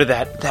could go to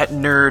that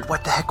nerd,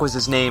 what the heck was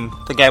his name?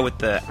 The guy with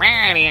the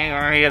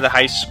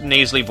high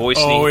nasally voice.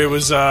 Oh, it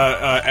was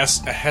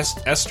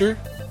Esther?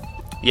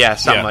 Yeah,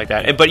 something like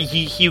that. But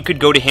you could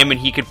go to him and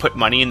he could put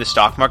money in the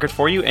stock market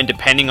for you, and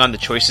depending on the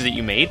choices that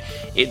you made,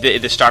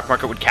 the stock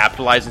market would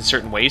capitalize in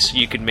certain ways, so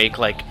you could make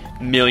like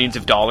millions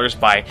of dollars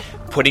by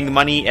putting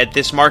money at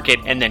this market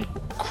and then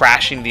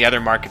crashing the other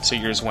market, so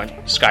yours went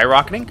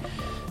skyrocketing.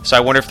 So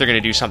I wonder if they're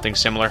going to do something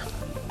similar.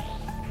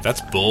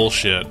 That's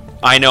bullshit.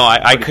 I know,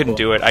 I couldn't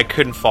do it. I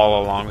couldn't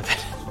follow along with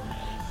it.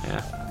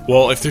 Yeah.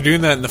 Well, if they're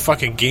doing that in the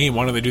fucking game,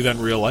 why don't they do that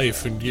in real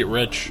life and get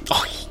rich?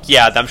 Oh,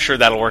 yeah, I'm sure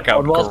that'll work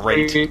out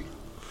great.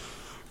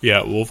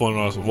 Yeah, Wolf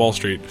on Wall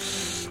Street.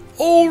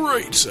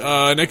 Alright,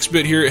 next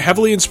bit here.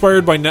 Heavily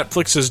inspired by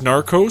Netflix's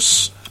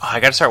Narcos. Oh,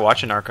 I gotta start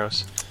watching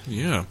Narcos.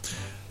 Yeah.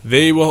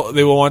 They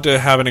will want to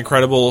have an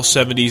incredible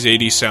 70s,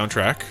 80s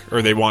soundtrack.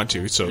 Or they want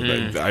to, so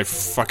I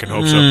fucking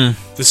hope so. I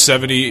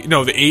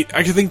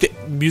think the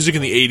music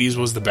in the 80s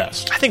was the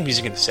best. I think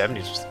music in the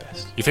 70s was the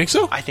best. You think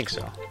so? I think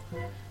so.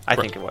 I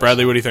think it was.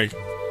 Bradley, what do you think?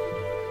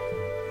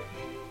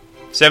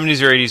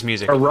 70s or 80s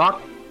music?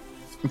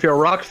 If you're a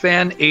rock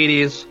fan,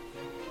 80s.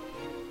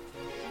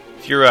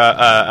 If you're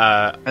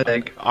a I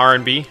think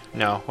R&B,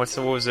 no. What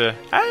was it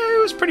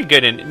was pretty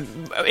good. And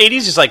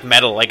 80s is like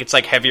metal, like it's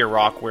like heavier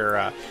rock.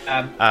 Where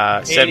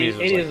 70s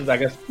is I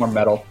guess more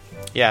metal.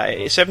 Yeah,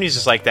 70s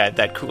is like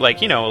that cool, like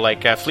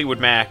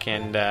Fleetwood Mac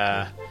and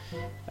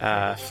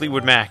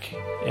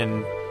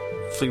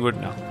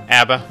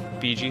ABBA,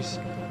 Bee Gees,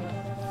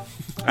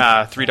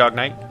 Three Dog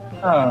Night.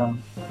 Oh.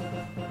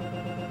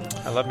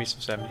 I love me some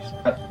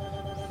 70s.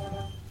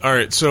 All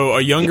right, so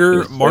a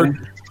younger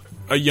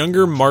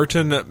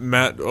Martin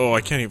Matt. Oh,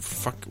 I can't even.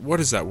 Fuck. What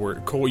is that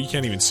word? Cole, you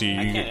can't even see.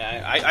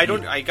 I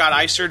don't. I got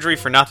eye surgery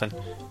for nothing.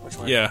 Which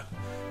one? Yeah,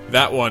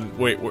 that one.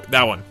 Wait,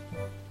 that one.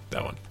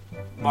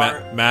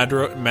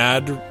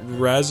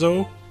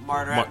 Madrazo.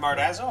 Martin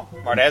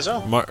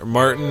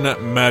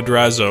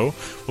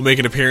Madrazo will make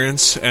an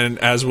appearance, and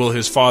as will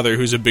his father,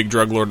 who's a big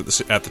drug lord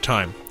at the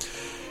time.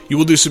 You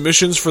will do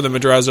submissions for the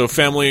Madrazo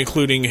family,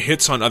 including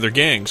hits on other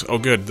gangs. Oh,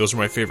 good. Those are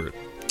my favorite.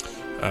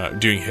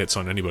 Doing hits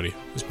on anybody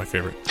is my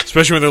favorite.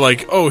 Especially when they're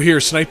like, oh, here,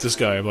 snipe this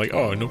guy. I'm like,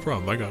 oh, no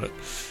problem, I got it.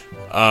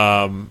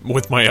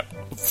 With my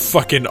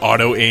fucking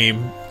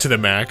auto-aim to the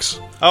max.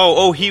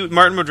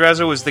 Martin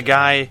Madrazo was the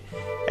guy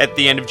at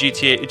the end of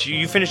GTA. Did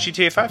you finish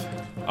GTA 5?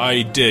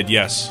 I did,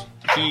 yes.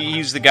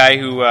 He's the guy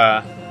who,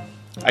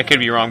 I could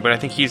be wrong, but I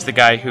think he's the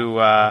guy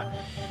who,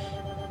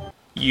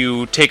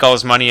 you take all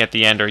his money at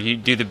the end, or you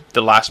do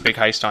the last big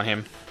heist on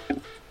him.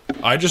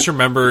 I just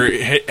remember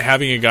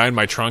having a guy in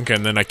my trunk,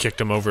 and then I kicked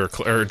him over,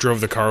 or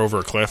drove the car over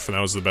a cliff, and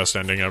that was the best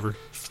ending ever.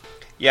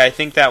 Yeah, I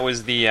think that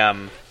was the...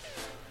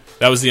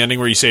 That was the ending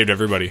where you saved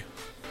everybody.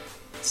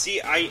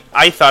 See,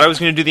 I thought I was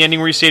going to do the ending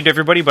where you saved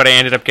everybody, but I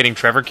ended up getting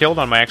Trevor killed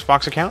on my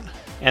Xbox account,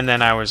 and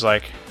then I was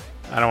like,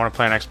 I don't want to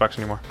play on Xbox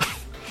anymore.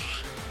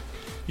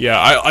 Yeah,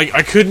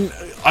 I couldn't...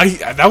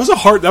 That was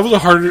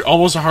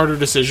almost a harder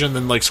decision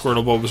than like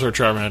Squirtle, Bulbasaur,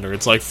 Charmander.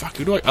 It's like, fuck,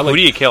 who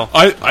do you kill?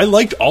 I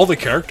liked all the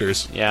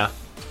characters. Yeah.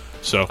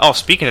 So. Oh,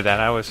 speaking of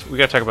that, we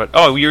got to talk about.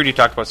 Oh, we already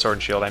talked about Sword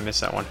and Shield. I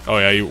missed that one. Oh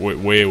yeah, you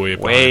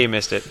way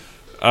missed it.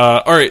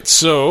 All right,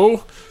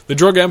 so the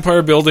drug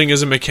empire building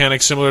is a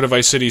mechanic similar to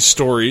Vice City's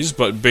stories,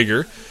 but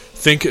bigger.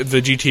 Think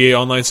the GTA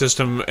Online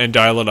system and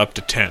dial it up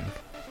to 10.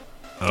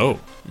 Oh.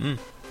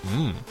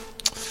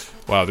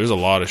 Wow, there's a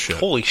lot of shit.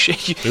 Holy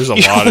shit! There's a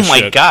lot of shit.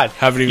 Oh my god!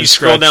 Haven't even you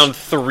scroll down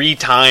 3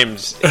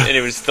 times, and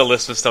the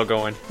list was still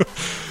going.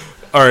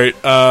 All right,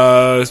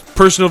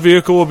 personal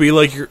vehicle will be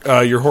like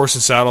your horse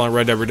and saddle on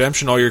Red Dead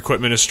Redemption. All your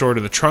equipment is stored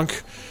in the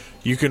trunk.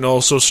 You can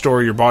also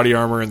store your body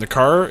armor in the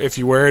car. If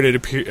you wear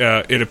it,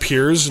 it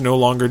appears no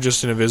longer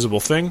just an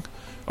invisible thing.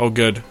 Oh,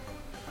 good.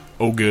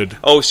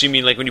 Oh, so you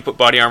mean like when you put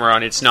body armor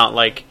on, it's not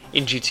like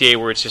in GTA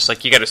where it's just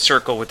like you got a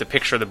circle with the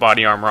picture of the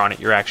body armor on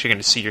it. You're actually going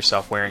to see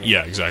yourself wearing it.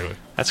 Yeah, exactly.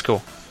 That's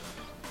cool.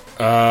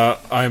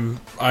 I'm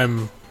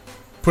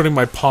putting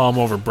my palm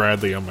over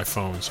Bradley on my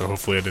phone, so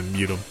hopefully I didn't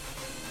mute him.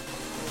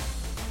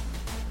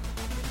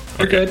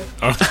 Okay. Good.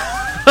 Oh.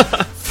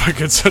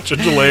 Fucking such a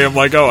delay. I'm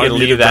like, I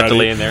leave that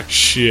delay in there.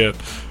 Shit.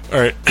 All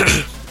right.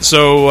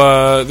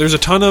 So there's a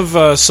ton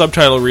of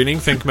subtitle reading.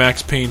 Think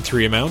Max Payne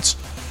 3 amounts.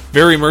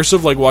 Very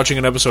immersive, like watching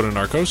an episode of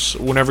Narcos.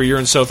 Whenever you're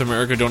in South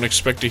America, don't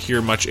expect to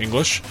hear much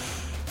English.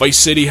 Vice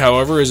City,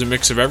 however, is a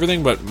mix of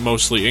everything, but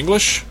mostly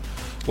English.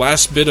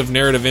 Last bit of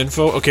narrative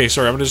info. Okay,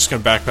 sorry, I'm just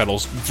going to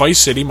backpedal. Vice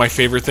City, my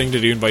favorite thing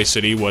to do in Vice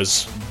City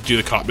was do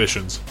the cop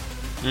missions.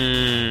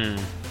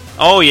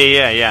 Oh,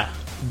 yeah.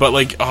 But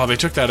like, they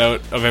took that out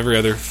of every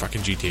other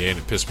fucking GTA, and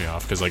it pissed me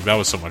off because like that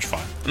was so much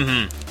fun.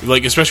 Mm-hmm.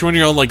 Like, especially when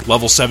you're on like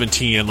level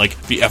 17 and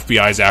like the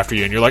FBI's after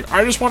you, and you're like,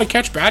 I just want to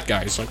catch bad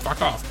guys. Like,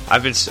 fuck off. I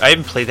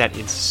haven't played that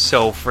in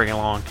so friggin'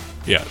 long.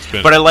 Yeah, it's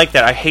been. But I like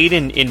that. I hate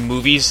in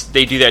movies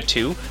they do that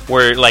too,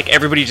 where like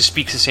everybody just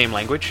speaks the same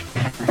language.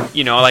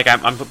 You know, like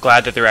I'm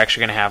glad that they're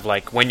actually going to have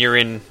like when you're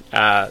in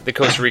the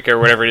Costa Rica or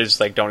whatever it is,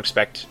 like don't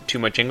expect too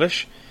much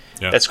English.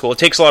 Yeah. That's cool. It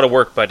takes a lot of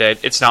work, but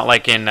it's not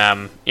like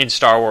in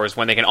Star Wars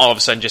when they can all of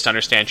a sudden just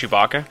understand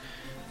Chewbacca.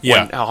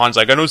 Yeah. When Han's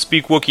like, I don't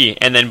speak Wookiee,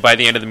 and then by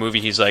the end of the movie,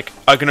 he's like,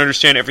 I can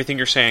understand everything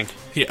you're saying.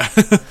 Yeah.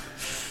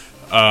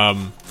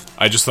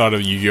 I just thought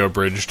of Yu-Gi-Oh!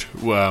 Abridged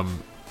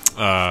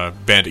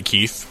Bandit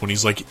Keith when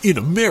he's like, in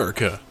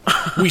America,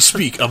 we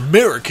speak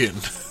American.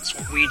 That's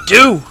what we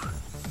do.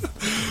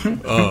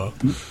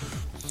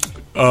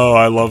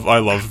 I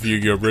love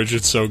Yu-Gi-Oh! Abridged.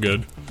 It's so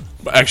good.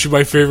 Actually,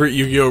 my favorite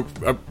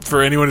Yu-Gi-Oh!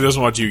 For anyone who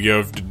doesn't watch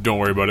Yu-Gi-Oh!, don't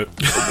worry about it.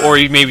 Or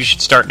maybe you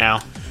should start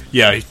now.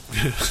 Yeah,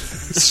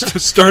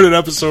 start at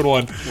episode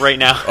 1 right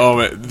now. Oh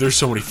man, there's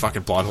so many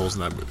fucking plot holes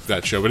in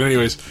that show. But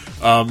anyways,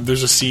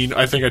 there's a scene.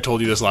 I think I told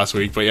you this last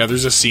week, but yeah,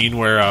 there's a scene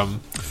where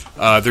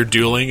they're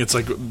dueling. It's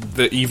like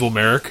the evil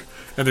Merrick,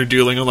 and they're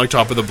dueling on like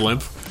top of the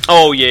blimp.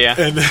 Oh yeah,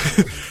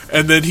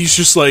 and then he's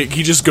just like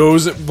he just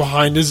goes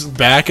behind his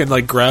back and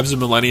like grabs a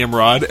Millennium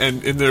Rod,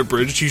 and in the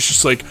bridge he's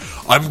just like,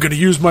 I'm gonna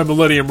use my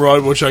Millennium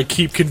Rod, which I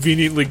keep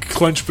conveniently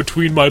clenched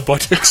between my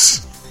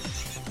buttocks.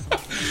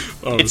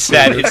 It's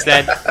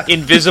that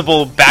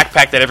invisible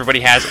backpack that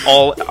everybody has.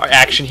 All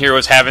action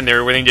heroes have in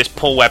there, where they can just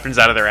pull weapons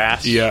out of their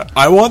ass. Yeah,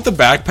 I want the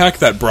backpack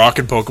that Brock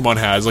in Pokemon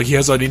has. Like he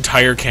has an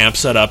entire camp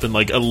set up in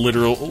like a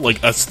literal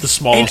the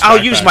smallest. And I'll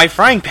backpack. use my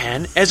frying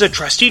pan as a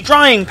trusty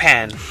drying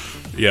pan.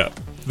 Yeah,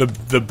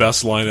 the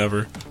best line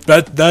ever.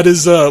 That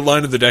is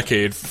line of the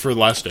decade for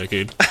last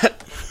decade.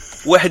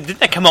 Well, didn't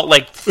that come out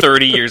like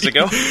 30 years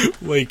ago?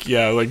 like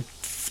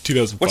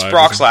 2005. What's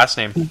Brock's last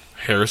name?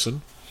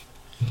 Harrison.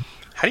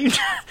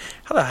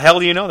 How the hell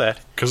do you know that?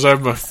 Because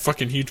I'm a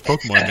fucking huge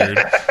Pokemon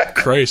nerd.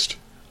 Christ.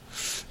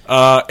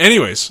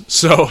 Anyways,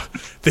 so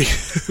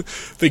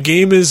the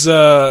game is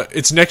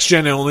it's next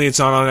gen only. It's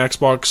not on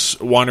Xbox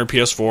One or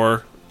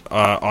PS4.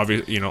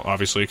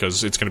 Obviously,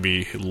 because it's going to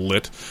be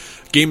lit.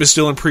 Game is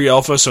still in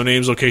pre-alpha, so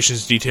names,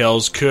 locations,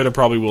 details could and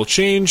probably will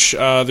change.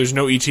 There's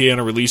no ETA on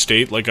a release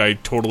date, like I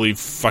totally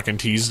fucking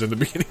teased in the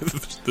beginning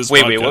of this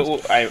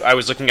podcast. Wait, I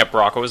was looking at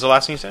Brock. What was the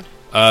last thing you said?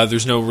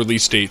 There's no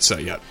release date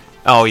set yet.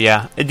 Oh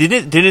yeah,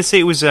 didn't it say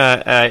it was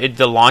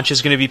the launch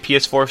is going to be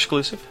PS4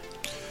 exclusive?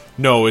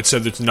 No, it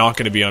said it's not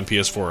going to be on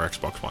PS4 or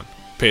Xbox One.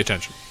 Pay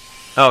attention.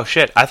 Oh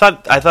shit! I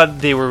thought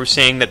they were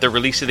saying that the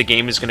release of the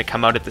game is going to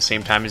come out at the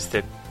same time as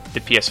the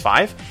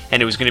PS5,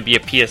 and it was going to be a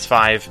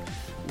PS5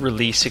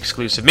 release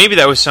exclusive. Maybe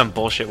that was some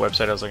bullshit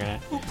website I was looking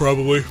at.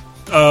 Probably.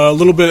 A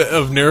little bit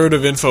of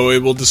narrative info.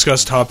 It will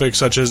discuss topics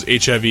such as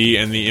HIV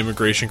and the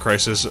immigration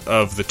crisis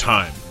of the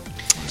time.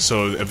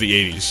 So of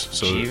the 80s.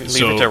 So leave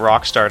it to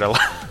Rockstar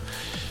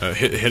to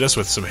hit us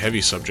with some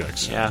heavy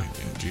subjects. Yeah.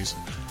 Jeez.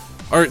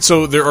 All right.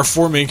 So there are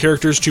 4 main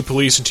characters: 2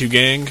 police and 2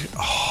 gang.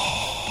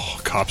 Oh,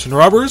 cops and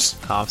robbers.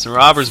 Cops and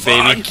robbers,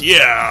 baby. Fuck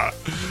yeah.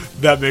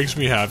 That makes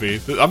me happy.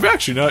 I'm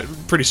actually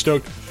pretty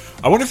stoked.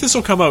 I wonder if this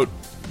will come out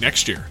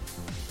next year.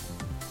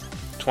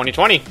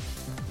 2020.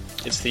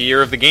 It's the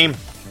year of the game.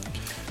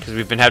 Because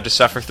we've been having to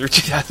suffer through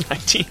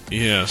 2019.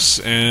 Yes,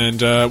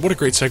 and what a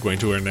great segue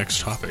into our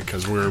next topic,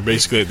 because we're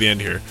basically at the end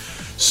here.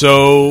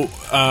 So,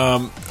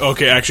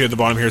 okay, actually at the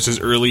bottom here it says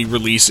early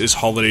release is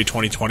holiday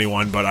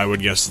 2021, but I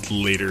would guess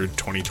later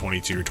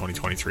 2022 or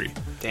 2023.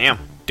 Damn.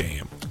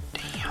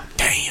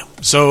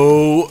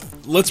 So,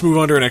 let's move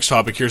on to our next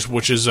topic here,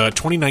 which is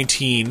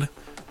 2019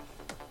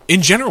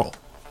 in general.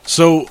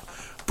 So,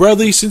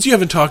 Bradley, since you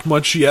haven't talked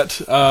much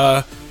yet...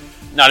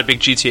 Not a big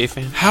GTA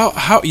fan.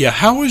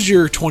 How was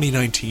your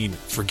 2019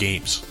 for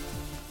games?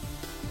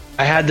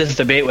 I had this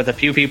debate with a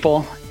few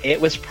people. It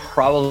was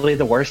probably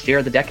the worst year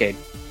of the decade.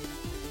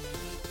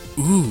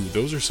 Ooh,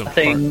 those are some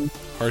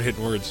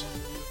hard-hitting words.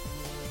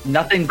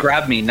 Nothing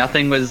grabbed me.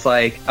 Nothing was,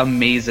 like,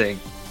 amazing.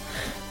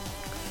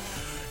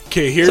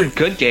 Okay, here... Some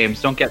good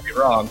games, don't get me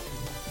wrong.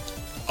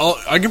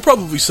 I can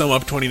probably sum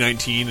up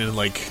 2019 in,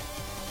 like,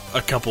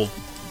 a couple...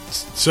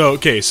 So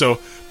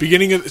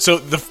beginning of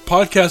the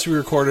podcast we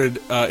recorded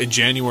in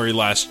January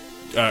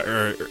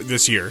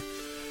this year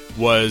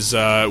was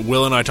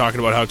Will and I talking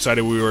about how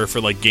excited we were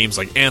for like games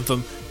like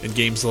Anthem and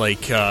games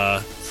like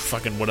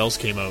fucking what else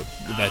came out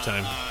at that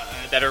time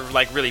that are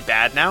like really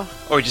bad now,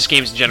 or just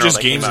games in general.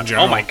 Just games in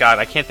general. Oh my god,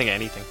 I can't think of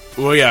anything.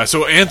 Well, yeah.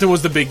 So Anthem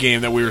was the big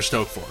game that we were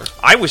stoked for.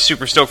 I was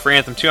super stoked for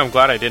Anthem too. I'm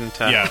glad I didn't.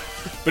 Yeah,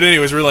 but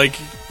anyways, we're like,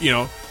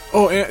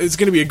 oh, it's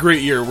going to be a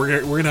great year.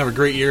 We're going to have a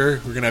great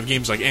year. We're going to have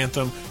games like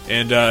Anthem,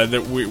 and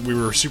that we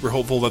were super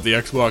hopeful that the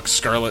Xbox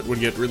Scarlet would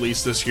get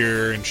released this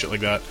year and shit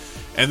like that.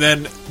 And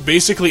then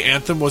basically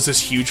Anthem was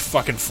this huge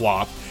fucking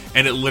flop,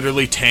 and it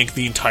literally tanked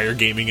the entire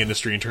gaming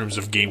industry in terms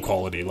of game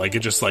quality. Like it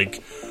just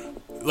like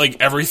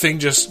everything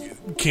just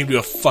came to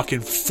a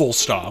fucking full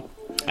stop.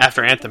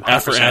 After Anthem.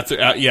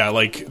 100%. Yeah,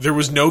 like, there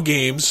was no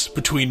games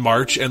between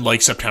March and,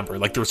 like, September.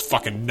 Like, there was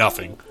fucking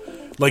nothing.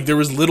 Like, there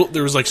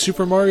was, like,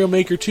 Super Mario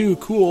Maker 2,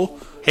 cool.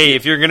 Hey,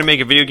 if you're going to make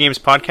a video games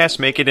podcast,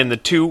 make it in the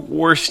 2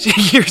 worst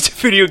years of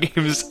video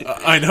games.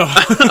 I know.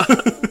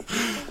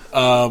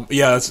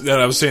 Yeah,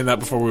 I was saying that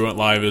before we went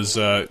live, is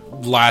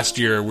last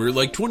year, we were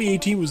like,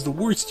 2018 was the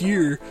worst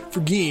year for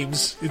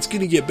games. It's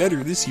going to get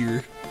better this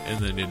year. And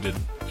then it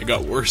didn't. It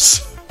got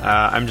worse.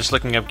 I'm just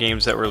looking up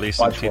games that were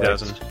released in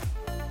 2000.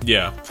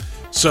 Yeah.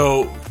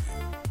 So,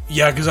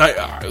 yeah, because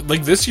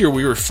like this year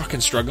we were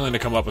fucking struggling to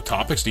come up with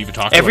topics to even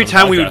talk about. Every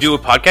time we would do a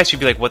podcast, you'd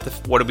be like,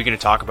 what are we going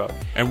to talk about?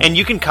 And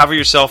you can cover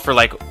yourself for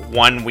like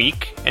 1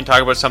 week and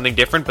talk about something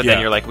different, but then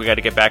you're like, we got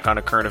to get back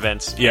onto current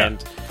events. Yeah.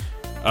 And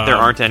there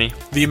aren't any.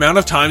 The amount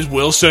of times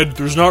Will said,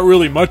 there's not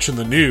really much in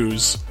the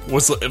news,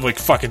 was like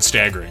fucking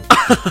staggering.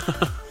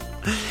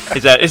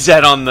 Is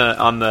that on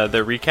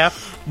the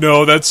recap?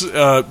 No, that's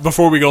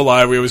before we go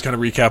live. We always kind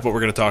of recap what we're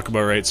going to talk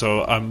about, right?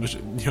 So,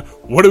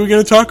 what are we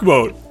going to talk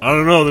about? I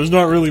don't know. There's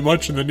not really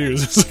much in the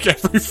news. It's like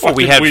every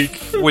fucking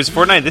week. Was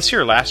Fortnite this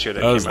year or last year?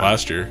 That was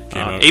last year.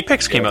 Came out.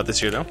 Apex came out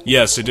this year, though.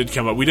 Yes, it did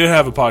come out. We did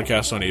have a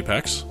podcast on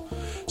Apex.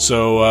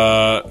 So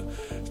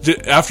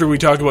after we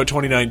talk about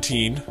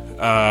 2019,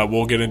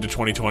 we'll get into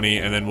 2020,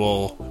 and then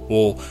we'll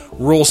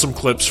roll some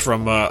clips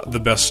from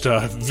the best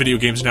Video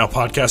Games Now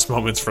podcast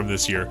moments from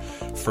this year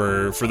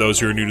for those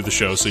who are new to the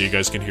show, so you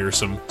guys can hear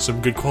some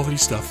good quality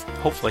stuff.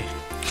 Hopefully.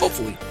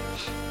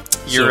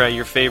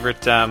 Your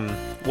favorite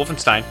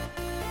Wolfenstein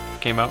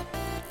came out.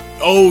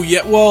 Oh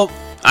yeah, well,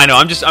 I know.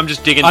 I'm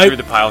just digging through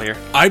the pile here.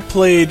 I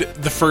played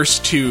the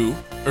first two.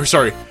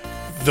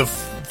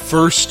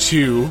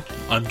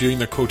 I'm doing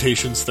the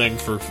quotations thing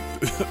for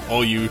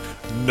all you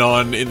in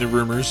the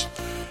rumors.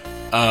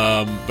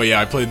 But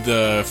yeah, I played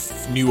the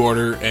New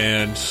Order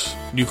and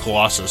New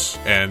Colossus,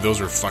 and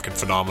those were fucking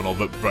phenomenal.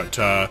 But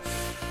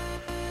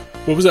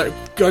what was that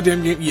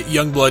goddamn game?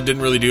 Youngblood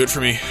didn't really do it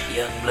for me.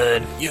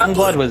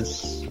 Youngblood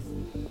was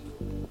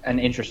an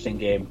interesting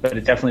game, but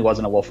it definitely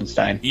wasn't a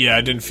Wolfenstein. Yeah,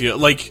 I didn't feel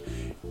like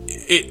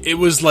it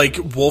was like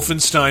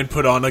Wolfenstein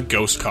put on a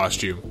ghost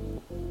costume.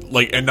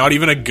 Like, and not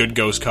even a good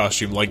ghost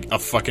costume, like a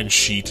fucking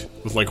sheet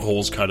with like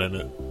holes cut in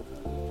it.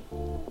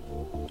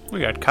 We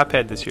got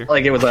Cuphead this year.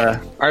 Like it was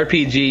a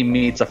RPG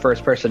meets a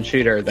first-person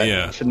shooter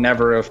that should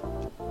never have.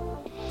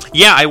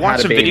 Yeah, I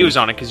watched some videos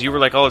on it because you were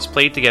like, "Oh, let's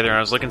play it together." And I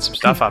was looking some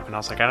stuff up, and I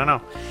was like, "I don't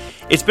know."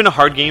 It's been a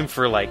hard game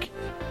for like,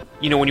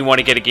 when you want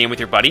to get a game with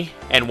your buddy,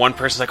 and one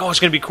person's like, "Oh,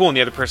 it's gonna be cool," and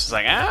the other person's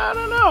like, "I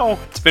don't know."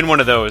 It's been one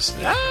of those.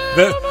 I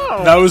don't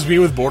know. That was me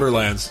with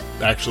Borderlands,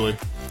 actually.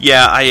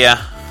 Yeah,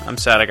 I'm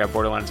sad I got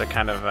Borderlands. I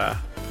kind of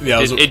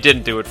it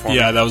didn't do it for me.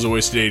 Yeah, that was a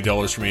wasted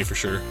 $80 for me for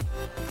sure.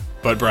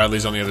 But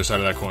Bradley's on the other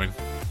side of that coin.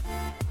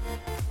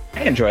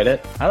 I enjoyed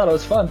it. I thought it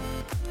was fun.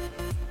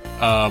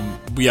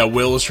 Yeah,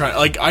 Will was trying.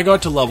 Like, I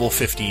got to level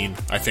 15,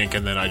 I think,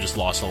 and then I just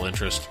lost all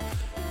interest.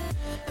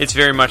 It's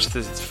very much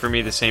for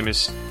me the same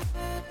as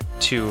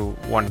 1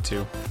 and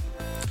 2.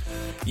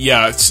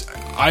 Yeah,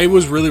 I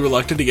was really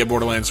reluctant to get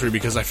Borderlands 3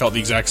 because I felt the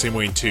exact same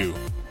way in 2.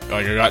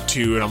 Like, I got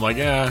 2, and I'm like,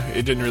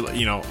 it didn't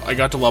really, I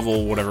got to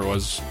level, whatever it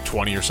was,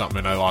 20 or something,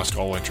 and I lost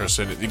all interest,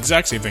 and the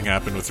exact same thing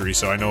happened with 3,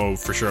 so I know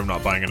for sure I'm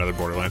not buying another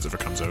Borderlands if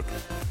it comes out.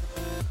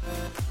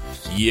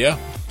 Yeah,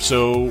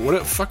 so,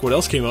 what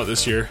else came out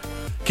this year?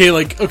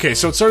 Okay,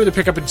 so it started to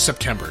pick up in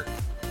September.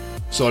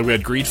 So, like, we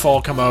had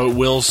Greedfall come out,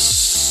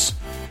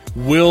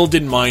 Will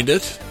didn't mind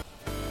it.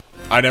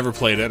 I never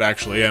played it,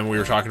 actually, and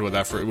we talked about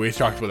that for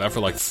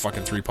like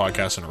fucking 3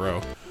 podcasts in a row.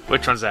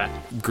 Which one's that?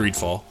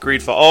 Greedfall.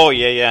 Oh,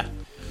 yeah.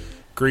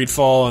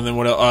 Greedfall, and then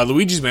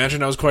Luigi's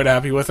Mansion I was quite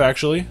happy with,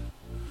 actually.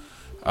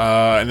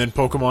 And then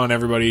Pokemon,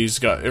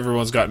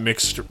 everyone's got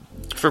mixed...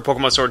 For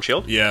Pokemon Sword and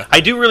Shield? Yeah. I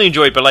do really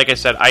enjoy it, but like I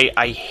said,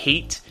 I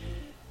hate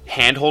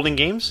hand-holding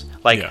games.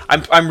 Like, yeah.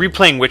 I'm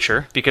replaying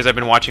Witcher, because I've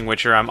been watching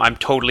Witcher. I'm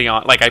totally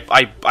on... Like,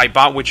 I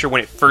bought Witcher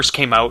when it first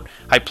came out.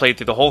 I played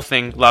through the whole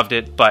thing, loved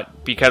it,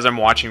 but because I'm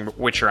watching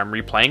Witcher, I'm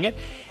replaying it.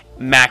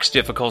 Max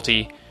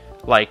difficulty,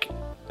 like,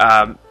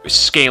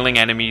 scaling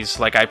enemies,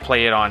 like, I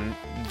play it on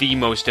the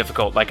most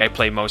difficult, like I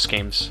play most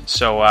games.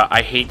 So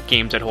I hate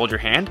games that hold your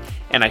hand,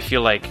 and I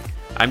feel like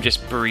I'm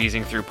just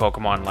breezing through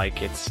Pokemon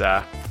like it's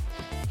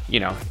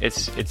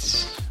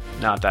it's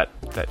not that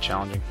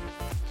challenging.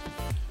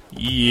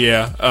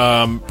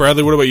 Yeah.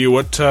 Bradley, what about you?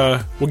 What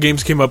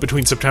games came up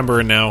between September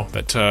and now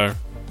that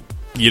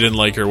you didn't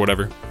like or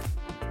whatever?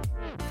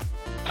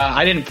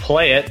 I didn't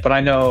play it, but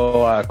I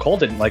know Cole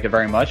didn't like it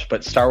very much.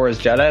 But Star Wars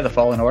Jedi: The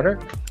Fallen Order.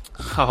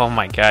 Oh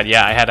my god,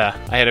 yeah, I had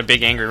a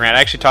big angry rant. I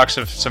actually talked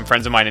to some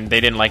friends of mine, and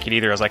they didn't like it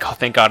either. I was like, oh,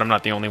 thank God I'm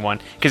not the only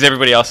one, because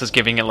everybody else is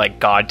giving it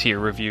like god tier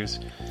reviews.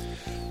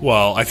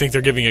 Well, I think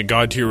they're giving it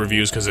god tier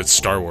reviews because it's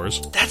Star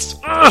Wars. That's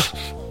I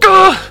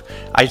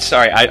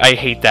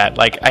hate that.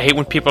 Like, I hate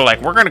when people are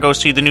like, we're gonna go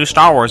see the new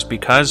Star Wars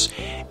because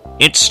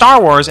it's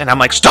Star Wars, and I'm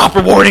like, stop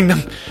rewarding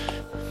them.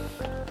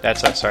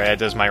 Sorry, that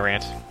does my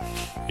rant.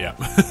 Yeah.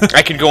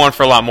 I could go on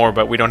for a lot more,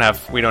 but we don't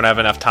have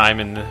enough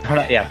time in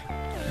the... Yeah.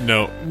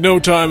 No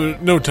time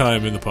in the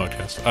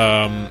podcast.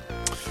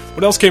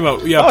 What else came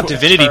out? Yeah,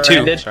 Divinity 2.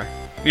 Stranded. Sorry.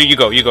 You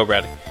go,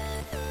 Bradley.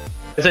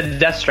 Is it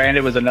Death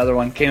Stranded was another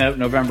one. Came out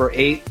November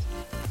 8th.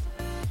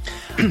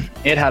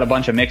 It had a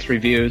bunch of mixed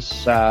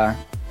reviews.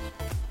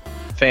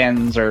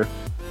 Fans or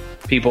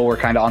people were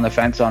kind of on the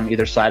fence on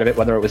either side of it,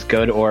 whether it was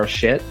good or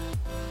shit.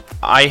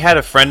 I had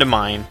a friend of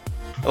mine,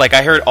 like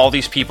I heard all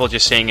these people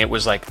just saying it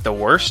was like the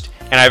worst,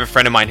 and I have a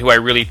friend of mine who I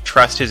really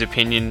trust his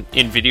opinion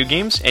in video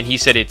games, and he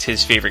said it's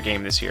his favorite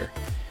game this year.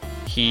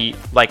 He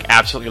like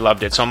absolutely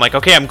loved it. So I'm like,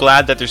 okay, I'm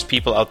glad that there's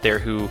people out there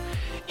who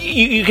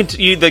you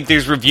like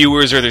there's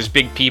reviewers or there's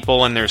big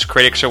people and there's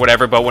critics or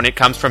whatever, but when it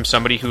comes from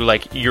somebody who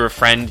like you're a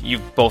friend,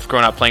 you've both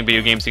grown up playing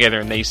video games together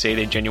and they say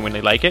they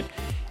genuinely like it,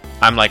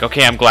 I'm like,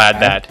 okay, I'm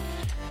glad that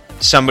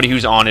somebody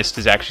who's honest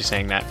is actually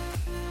saying that.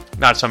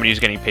 Not somebody who's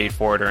getting paid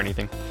for it or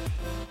anything.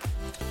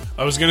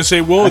 I was gonna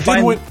say, well,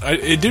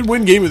 it did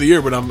win Game of the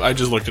Year, but I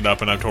just looked it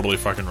up and I'm totally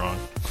fucking wrong.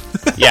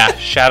 Yeah,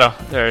 Shadow.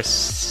 There's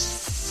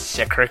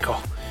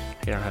Sekiro.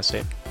 You don't know how to say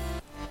it.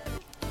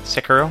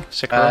 Sekiro?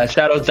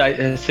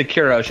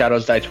 Sekiro,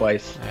 Shadows Die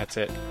Twice. That's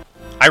it.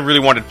 I really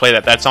wanted to play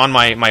that. That's on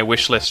my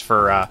wish list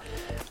for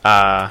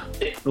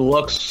It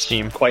looks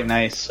Steam. quite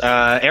nice.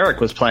 Eric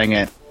was playing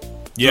it.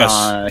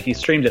 Yes. He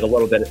streamed it a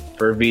little bit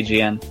for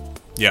VGN.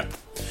 Yeah.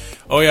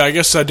 Oh yeah, I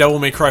guess Devil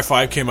May Cry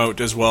 5 came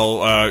out as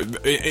well.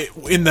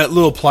 In that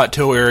little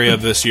plateau area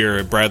this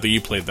year. Bradley,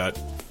 you played that.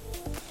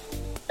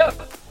 Yeah,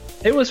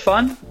 it was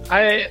fun.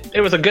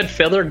 It was a good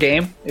filler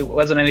game. It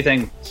wasn't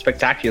anything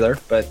spectacular,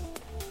 but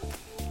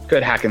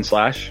good hack and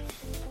slash.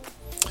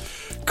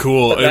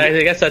 Cool.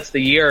 I guess that's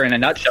the year in a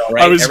nutshell,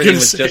 right? I was Everything gonna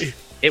was say. just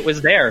it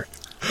was there.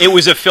 It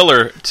was a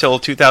filler till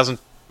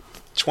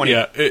 2020.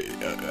 Yeah.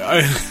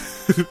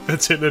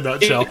 That's it in a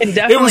nutshell. You can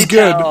definitely It was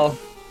good. tell.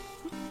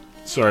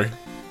 Sorry.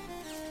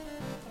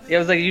 It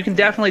was like you can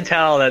definitely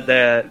tell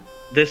that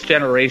this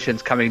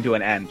generation's coming to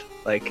an end.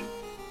 Like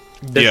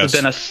this has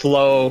been a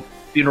slow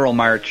funeral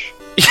march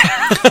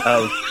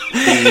of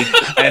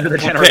the end of the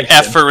generation.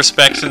 F for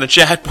respects in the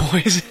chat,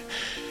 boys.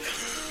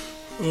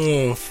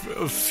 Oh,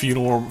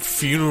 funeral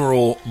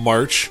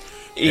march.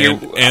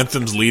 And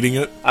Anthem's leading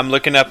it. I'm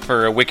looking up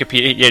for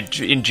Wikipedia. Yeah,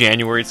 in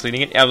January it's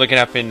leading it. I'm looking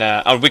up on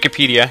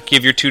Wikipedia.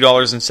 Give your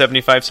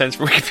 $2.75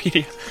 for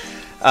Wikipedia.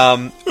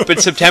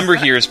 But September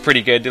here is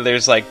pretty good.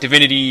 There's like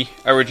Divinity,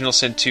 Original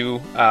Sin 2,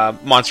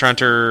 Monster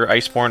Hunter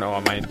Iceborne. Oh,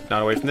 am I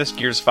not away from this?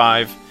 Gears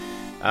 5.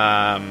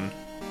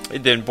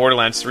 Then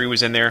Borderlands 3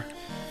 was in there.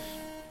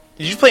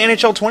 Did you play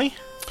NHL 20?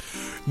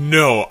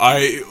 No,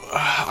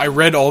 I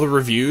read all the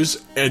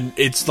reviews, and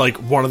it's like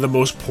one of the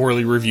most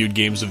poorly reviewed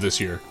games of this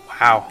year.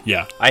 Wow.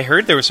 Yeah. I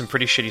heard there was some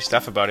pretty shitty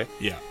stuff about it.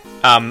 Yeah.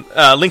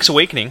 Link's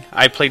Awakening.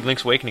 I played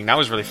Link's Awakening. That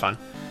was really fun.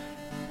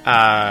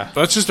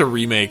 That's just a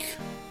remake.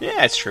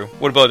 Yeah, it's true.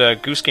 What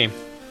about Goose Game?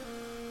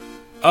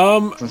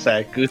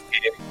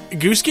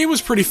 Goose Game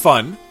was pretty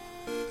fun.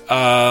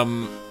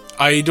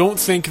 I don't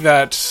think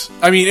that.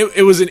 I mean,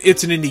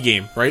 it's an indie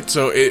game, right?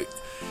 So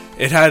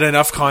it had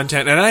enough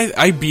content, and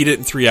I beat it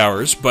in 3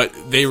 hours. But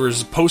there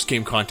was post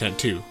game content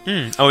too.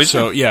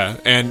 Yeah,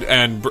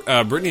 and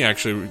Brittany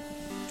actually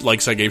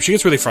likes that game. She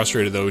gets really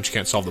frustrated though when she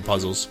can't solve the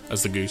puzzles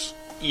as the goose.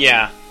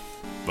 Yeah.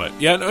 But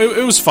yeah, no,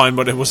 it was fun,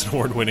 but it wasn't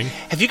award winning.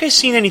 Have you guys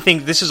seen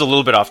anything? This is a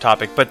little bit off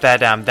topic, but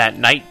that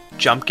night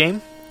jump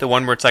game, the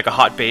one where it's like a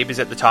hot babe is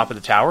at the top of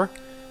the tower.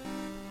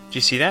 Did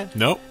you see that?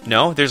 Nope.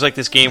 No. There's like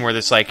this game where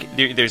it's like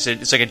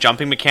a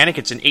jumping mechanic.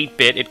 It's an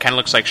 8-bit. It kind of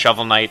looks like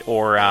Shovel Knight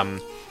or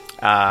I'm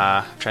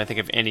trying to think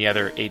of any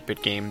other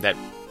 8-bit game that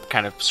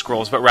kind of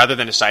scrolls, but rather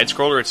than a side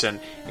scroller,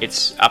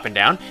 it's up and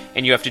down,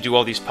 and you have to do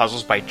all these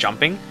puzzles by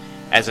jumping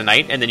as a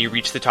knight, and then you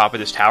reach the top of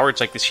this tower.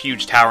 It's like this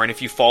huge tower, and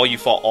if you fall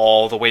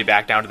all the way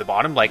back down to the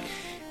bottom, like,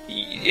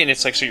 and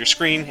it's like, so your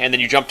screen, and then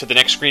you jump to the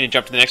next screen and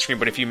jump to the next screen,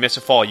 but if you miss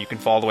a fall, you can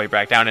fall all the way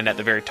back down, and at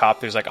the very top,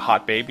 there's like a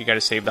hot babe. You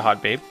gotta save the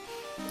hot babe.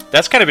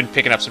 That's kind of been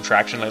picking up some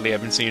traction lately.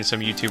 I've been seeing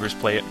some YouTubers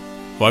play it.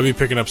 Well, I'd be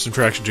picking up some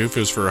traction too if it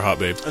was for a hot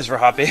babe. It was for a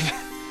hot babe.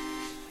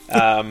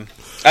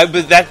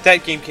 But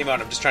that game came out.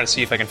 I'm just trying to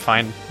see if I can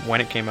find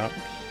when it came out.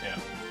 Yeah.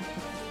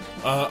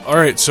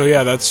 Alright, so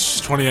yeah,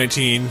 that's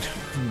 2019.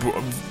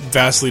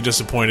 Vastly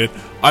disappointed.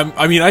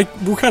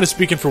 We're kind of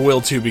speaking for Will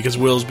too, because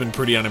Will's been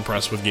pretty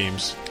unimpressed with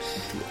games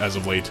as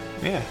of late.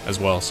 Yeah. As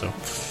well, so.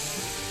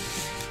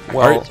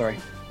 Well, sorry.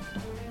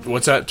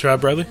 What's that,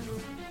 Bradley?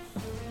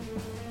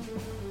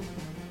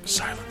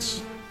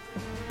 Silence.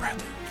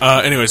 Bradley.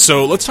 Anyway,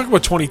 so let's talk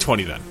about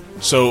 2020 then.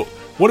 So,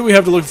 what do we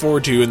have to look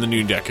forward to in the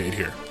new decade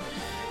here?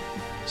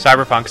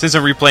 Cyberpunk. Since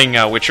I'm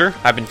replaying Witcher,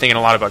 I've been thinking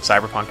a lot about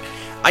Cyberpunk.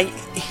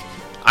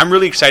 I'm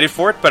really excited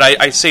for it, but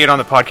I say it on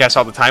the podcast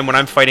all the time. When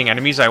I'm fighting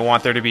enemies, I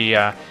want there to be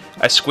a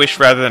squish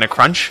rather than a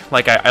crunch.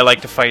 Like, I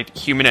like to fight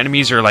human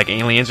enemies or like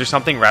aliens or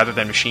something rather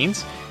than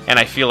machines. And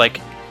I feel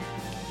like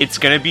it's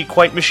going to be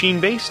quite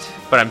machine-based,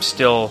 but I'm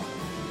still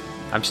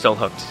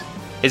hooked.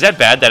 Is that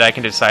bad that I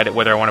can decide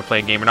whether I want to play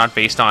a game or not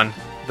based on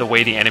the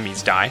way the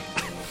enemies die?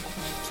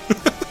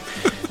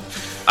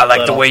 I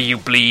like the way you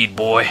bleed,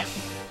 boy.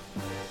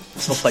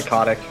 So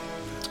psychotic.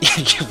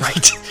 You're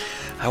right.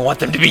 I want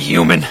them to be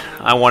human.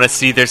 I want to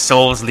see their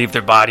souls leave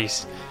their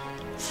bodies.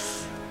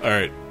 All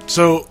right.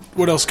 So,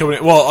 what else coming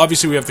in? Well,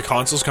 obviously we have the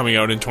consoles coming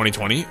out in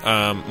 2020.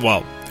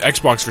 Well,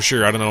 Xbox for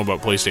sure. I don't know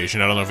about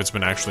PlayStation. I don't know if it's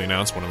been actually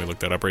announced. Why don't we look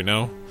that up right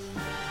now?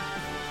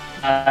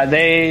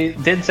 They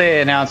did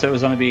say announced it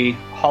was going to be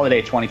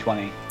holiday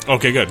 2020.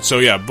 Okay, good. So,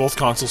 yeah, both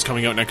consoles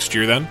coming out next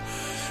year then,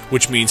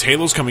 which means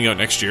Halo's coming out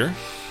next year.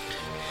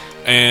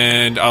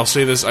 And I'll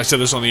say this, I said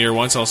this on the air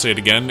once, I'll say it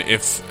again.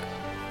 If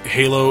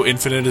Halo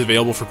Infinite is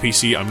available for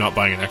PC, I'm not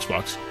buying an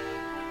Xbox.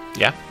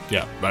 Yeah?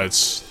 Yeah,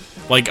 it's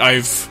like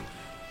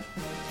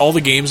all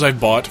the games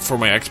I've bought for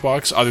my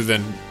Xbox, other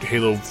than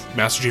Halo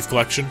Master Chief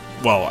Collection,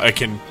 well, I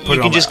can put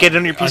it on get it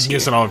on your PC. I can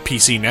get it on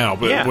PC now,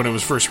 but Yeah. when it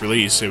was first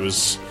released, it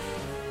was,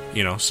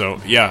 so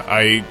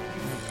yeah,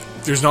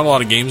 there's not a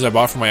lot of games I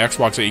bought for my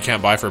Xbox that you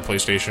can't buy for a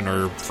PlayStation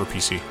or for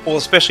PC. Well,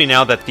 especially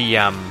now that the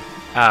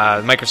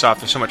Microsoft,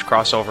 there's so much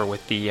crossover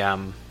with the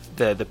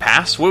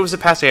pass. What was the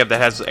pass they have that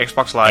has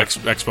Xbox Live?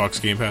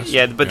 Xbox Game Pass.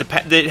 Yeah, but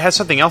it has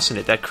something else in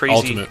it. That crazy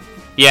Ultimate.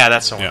 Yeah,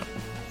 that's the one.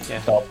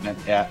 Yeah. Ultimate,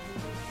 yeah.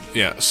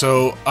 Yeah,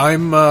 so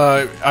I'm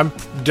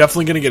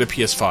definitely going to get a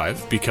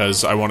PS5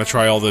 because I want to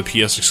try all the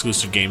PS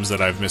exclusive games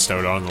that I've missed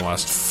out on in the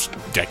last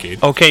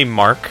decade. Okay,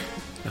 Mark.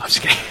 No, I'm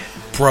just kidding.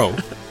 Bro.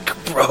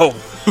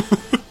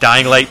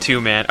 Dying Light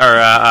 2, man. Or,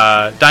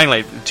 Dying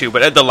Light 2,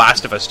 but The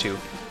Last of Us 2.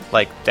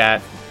 Like,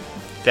 that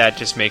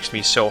just makes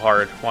me so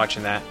hard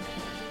watching that.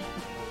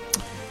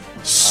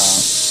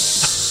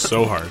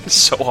 So hard.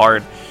 So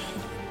hard.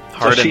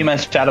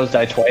 Tsushima Shadows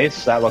Die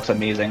Twice. That looks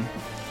amazing.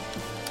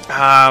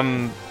 I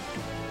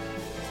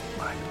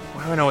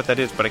don't know what that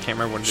is, but I can't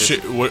remember what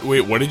it is.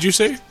 Wait, what did you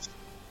say?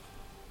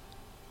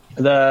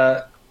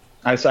 I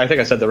think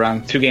I said the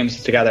wrong 2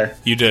 games together.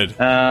 You did.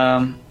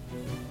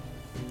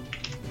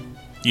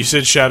 You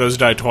said Shadows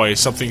Die Twice.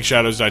 Something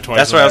Shadows Die Twice.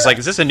 That's why I was like,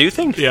 is this a new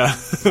thing? Yeah.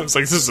 I was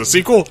like, is this a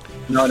sequel?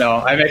 No.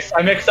 I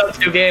mixed up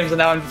 2 games and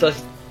now I'm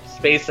just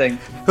spacing.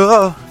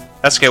 Oh,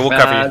 that's okay. We'll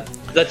cover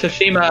you. The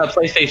Tsushima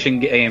PlayStation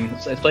game.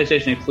 It's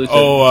PlayStation exclusive.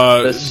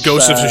 Oh,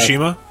 Ghost of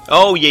Tsushima?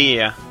 Oh,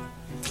 yeah.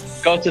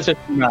 Ghost of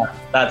Tsushima.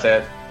 That's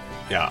it.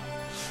 Yeah.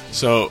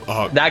 So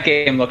that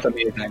game looks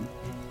amazing.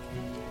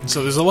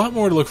 So there's a lot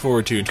more to look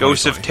forward to in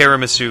Ghost of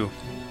Tiramisu.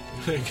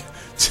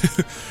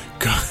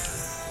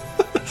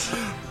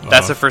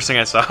 That's the first thing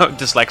I saw.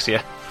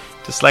 Dyslexia,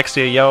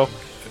 yo.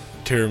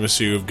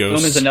 Tiramisu of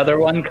Ghosts. Doom is another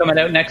one coming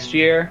out next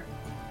year.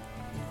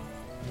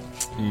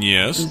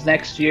 Yes.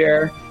 Next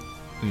year.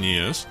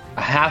 Yes.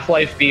 A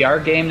Half-Life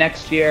VR game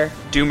next year.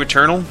 Doom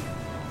Eternal.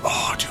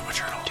 Oh, Doom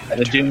Eternal.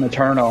 The Doom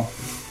Eternal.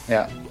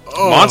 Yeah.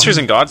 Oh. Monsters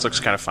and Gods looks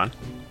kind of fun.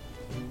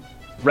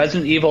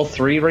 Resident Evil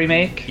 3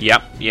 remake.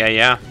 Yep.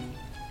 Yeah.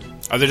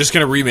 Are they just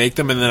going to remake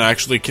them and then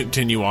actually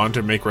continue on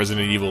to make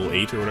Resident Evil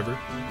 8 or whatever?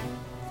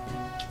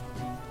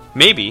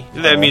 Maybe.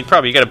 I mean,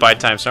 probably you got to buy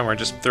time somewhere.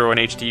 Just throw an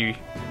HD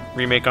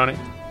remake on it.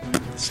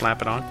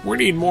 Slap it on. We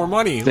need more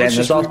money. Then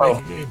there's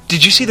also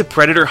Did you see the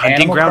Predator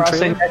Hunting Animal Ground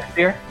Crossing trailer? next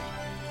year.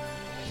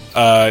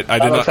 I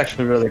That did looks not.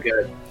 actually really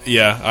good.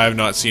 Yeah, I have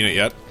not seen it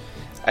yet.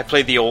 I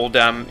played the old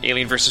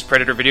Alien vs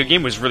Predator video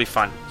game. It was really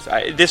fun.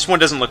 This one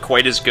doesn't look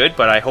quite as good,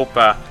 but I hope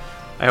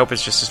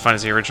it's just as fun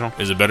as the original.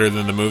 Is it better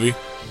than the movie?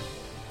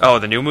 Oh,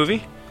 the new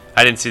movie?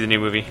 I didn't see the new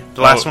movie.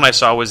 The last one I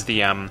saw was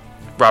the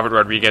Robert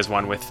Rodriguez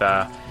one with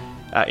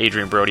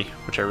Adrian Brody,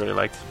 which I really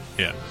liked.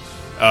 Yeah.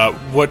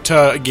 What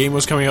game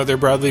was coming out there,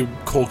 Bradley?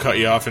 Cole cut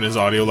you off, and his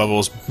audio level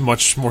is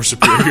much more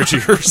superior to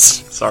yours.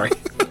 Sorry.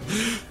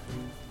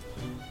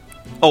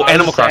 Oh,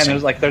 Animal Crossing.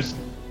 There's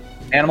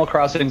Animal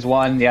Crossing's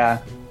one,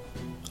 yeah.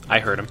 I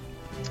heard him.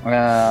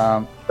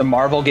 The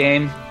Marvel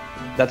game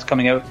that's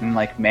coming out in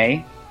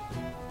May.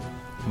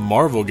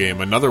 Marvel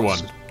game, another one.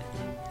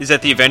 Is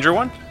that the Avenger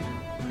one?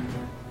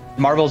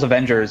 Marvel's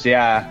Avengers,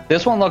 yeah.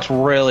 This one looks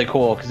really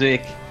cool because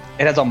it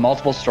has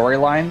multiple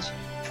storylines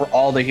for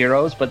all the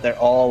heroes, but they're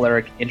all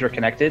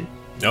interconnected.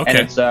 Okay. And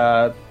it's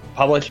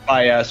published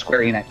by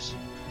Square Enix.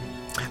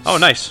 Oh,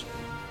 nice.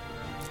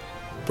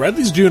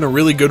 Bradley's doing a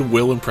really good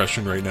Will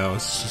impression right now.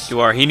 It's just,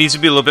 You are. He needs to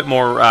be a little bit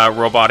more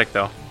robotic,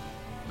 though.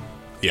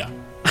 yeah.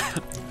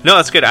 No,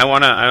 that's good.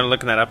 I'm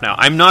looking that up now.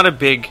 I'm not a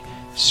big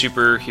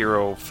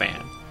superhero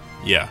fan.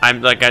 Yeah.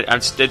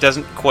 It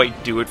doesn't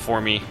quite do it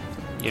for me,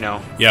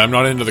 Yeah, I'm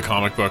not into the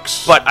comic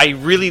books. But I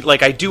really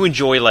I do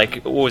enjoy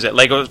what was it?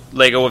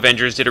 Lego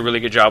Avengers did a really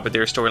good job with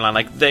their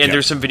storyline. And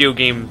there's some video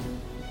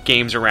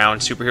games around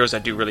superheroes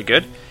that do really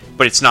good,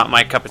 but it's not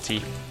my cup of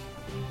tea.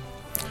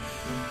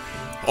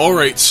 All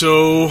right,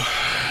 so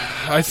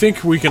I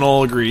think we can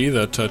all agree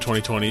that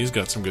 2020's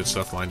got some good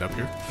stuff lined up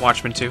here.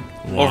 Watchmen 2.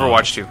 Wow.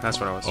 Overwatch 2. That's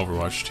what it was.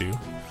 Overwatch 2.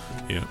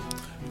 Yeah.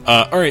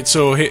 All right,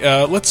 so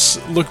hey, let's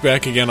look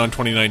back again on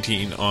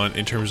 2019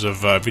 in terms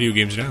of video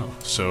games now.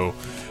 So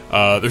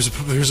I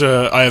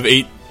have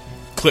 8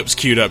 clips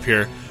queued up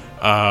here.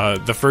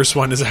 The first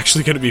one is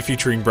actually going to be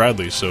featuring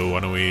Bradley, so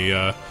why don't we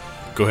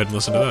go ahead and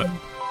listen to that.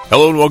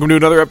 Hello and welcome to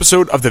another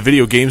episode of the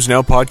Video Games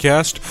Now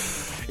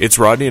podcast. It's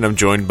Rodney and I'm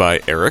joined by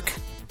Eric.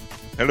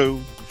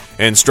 Hello.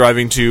 And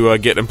striving to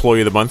get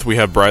Employee of the Month, we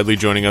have Bradley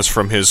joining us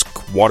from his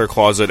water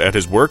closet at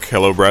his work.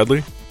 Hello,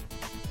 Bradley.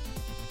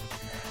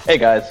 Hey,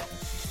 guys.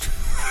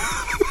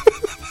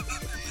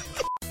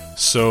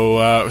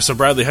 So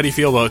Bradley, how do you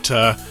feel about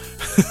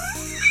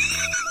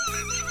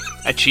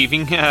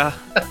Achieving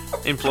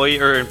employee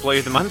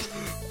of the month?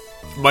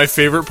 My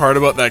favorite part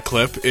about that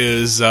clip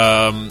is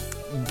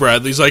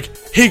Bradley's like,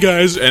 "Hey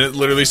guys," and it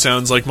literally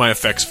sounds like my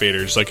effects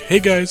faders, like, "Hey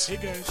guys."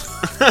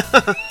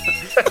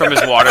 From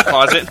his water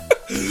closet.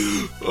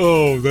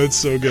 Oh, that's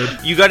so good.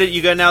 You got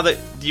now that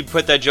you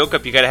put that joke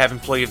up, you got to have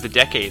employee of the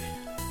decade.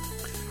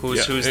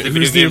 Who's the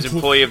video games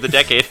employee of the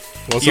decade?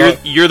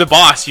 You're the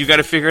boss. You got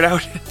to figure it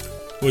out.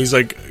 Well, he's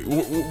like,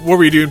 what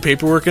were you doing,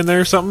 paperwork in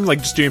there or something? Like,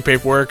 just doing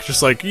paperwork?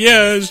 Just like,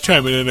 yeah, just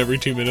chiming in every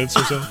 2 minutes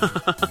or so.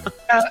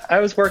 I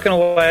was working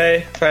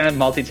away, trying to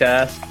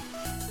multitask.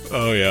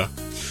 Oh, yeah.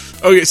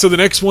 Okay, so the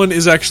next one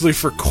is actually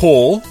for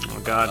Cole.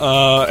 Oh,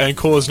 God. And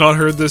Cole has not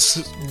heard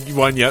this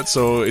one yet,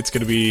 so it's going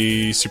to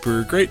be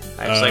super great.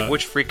 I was like,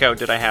 which freak out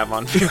did I have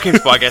on Video Games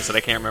Podcast that I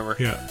can't remember?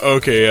 Yeah.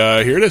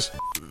 Okay, here it is.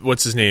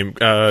 What's his name?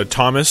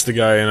 Thomas, the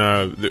guy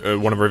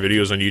in one of our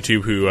videos on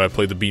YouTube who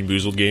played the Bean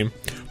Boozled game.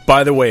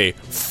 By the way,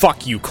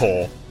 fuck you,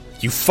 Cole.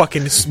 You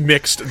fucking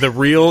mixed the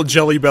real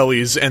Jelly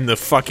Bellies and the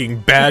fucking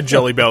bad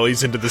Jelly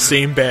Bellies into the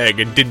same bag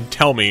and didn't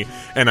tell me.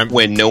 And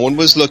when no one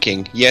was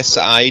looking. Yes,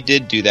 I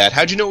did do that.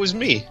 How'd you know it was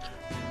me?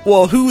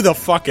 Well, who the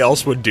fuck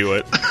else would do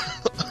it?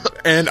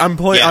 And I'm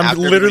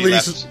literally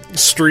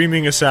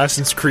streaming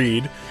Assassin's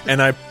Creed,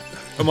 and I'm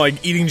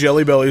like eating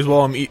Jelly Bellies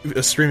while I'm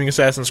streaming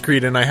Assassin's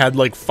Creed, and I had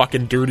like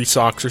fucking dirty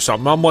socks or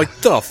something. I'm like,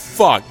 the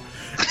fuck?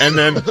 And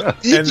then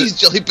these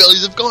Jelly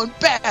Bellies have gone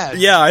bad.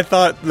 Yeah, I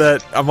thought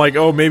that, I'm like,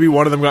 oh, maybe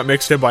one of them got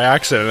mixed in by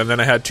accident, and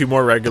then I had 2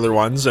 more regular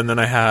ones, and then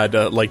I had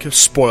like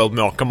spoiled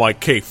milk. I'm like,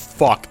 okay,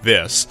 fuck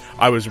this.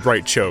 I was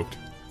right choked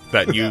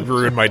that you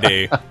ruined my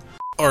day.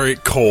 All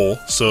right, Cole.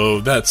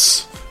 So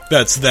that's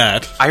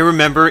that. I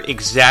remember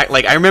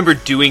I remember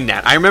doing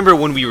that. I remember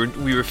when we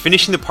were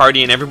finishing the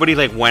party and everybody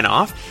like went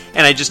off,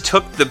 and I just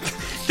took the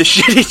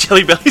shitty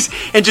Jelly Bellies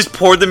and just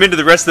poured them into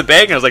the rest of the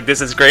bag, and I was like,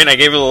 this is great, and I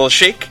gave it a little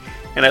shake.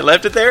 And I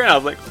left it there, and I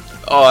was like,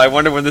 oh, I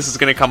wonder when this is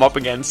going to come up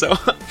again, so...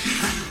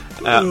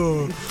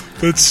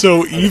 that's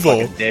so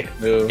evil. Dick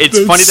move. It's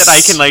funny that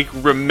I can, like,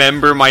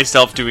 remember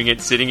myself doing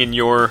it, sitting in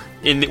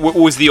what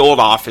was the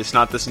old office,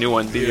 not this new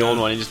one, the old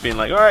one, and just being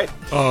like, alright.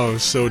 Oh,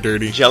 so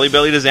dirty. Jelly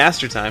Belly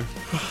disaster time.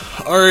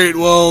 Alright,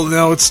 well,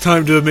 now it's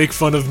time to make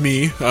fun of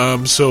me.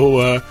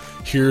 So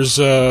here's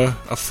a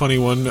funny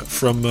one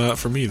from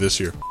me this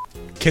year.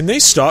 Can they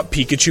stop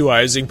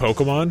Pikachu-izing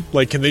Pokemon?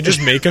 Like, can they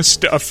just make a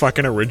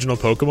fucking original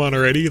Pokemon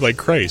already? Like,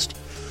 Christ.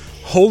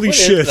 Holy what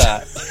shit. Is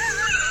that?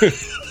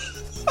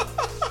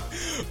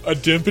 A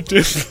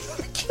Dimpadimp.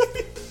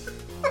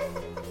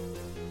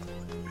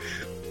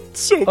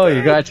 So oh, bad.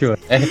 you got you. A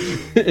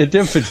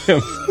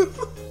Dimpadimp.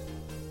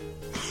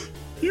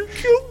 You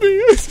killed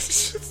me.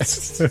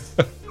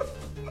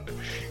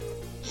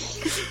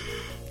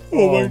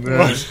 Oh my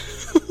god.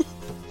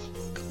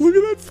 Look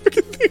at that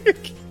fucking thing.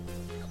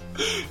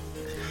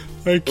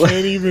 I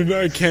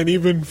can't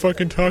even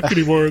fucking talk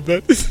anymore.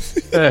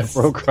 That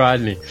broke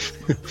Rodney.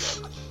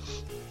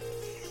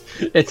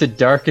 It's a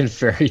dark and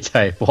fairy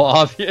type. Well,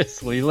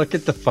 obviously, look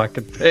at the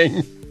fucking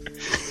thing.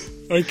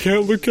 I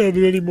can't look at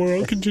it anymore.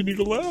 I'll continue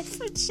to laugh.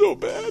 It's so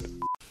bad.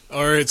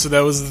 Alright, so that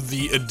was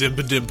the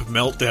Adimpadimp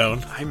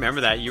meltdown. I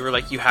remember that. You were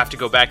like, you have to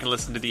go back and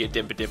listen to the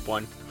Adimpadimp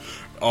one.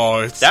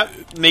 Oh,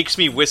 that makes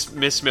me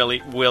miss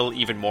Will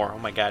even more. Oh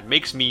my god,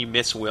 makes me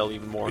miss Will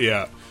even more.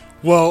 Yeah.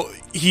 Well,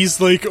 he's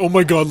like, oh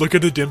my god, look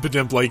at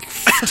Adimpadimp, like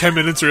 10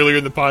 minutes earlier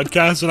in the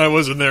podcast, and I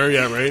wasn't there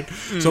yet, right?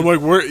 So I'm like,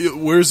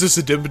 where's this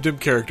Adimpadimp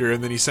character?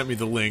 And then he sent me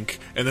the link,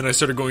 and then I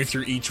started going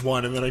through each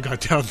one, and then I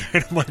got down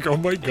there, and I'm like, oh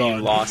my god.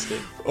 You lost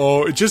it.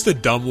 Oh, it's just a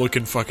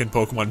dumb-looking fucking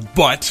Pokemon.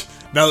 But,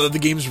 now that the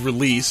game's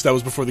released, that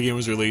was before the game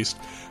was released,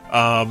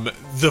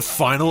 the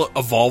final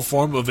evolved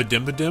form of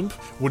Adimpadimp,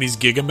 when he's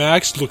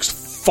Gigamaxed,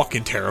 looks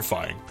fucking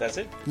terrifying. That's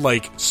it.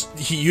 Like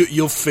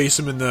you'll face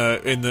him in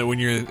the when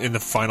you're in the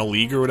final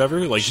league or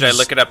whatever. Like, should I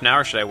look it up now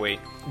or should I wait?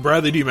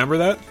 Bradley, do you remember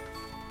that?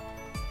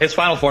 His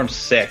final form's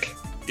sick.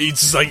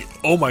 It's like,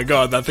 oh my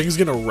god, that thing's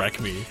gonna wreck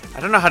me. I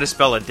don't know how to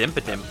spell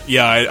Adimpadimp.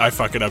 Yeah, I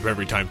fuck it up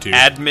every time too.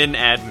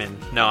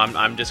 Admin. No,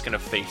 I'm just gonna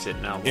face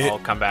it now. I'll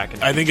come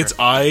back. I think it's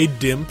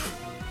Imp.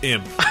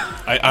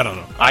 I don't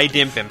know.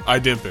 Dimp him.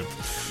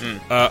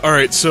 All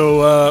right,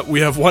 so we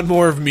have one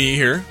more of me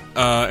here,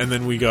 and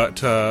then we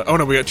got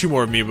we got 2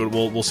 more of me, but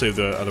we'll save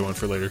the other one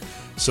for later.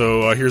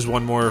 So here's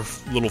one more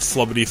little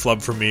flubbity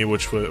flub from me,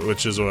 which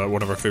is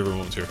one of our favorite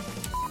ones here.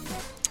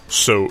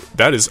 So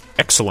that is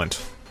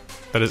excellent.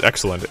 That is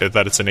excellent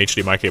that it's an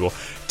HDMI cable.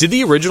 Did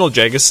the original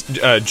Genesis?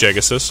 The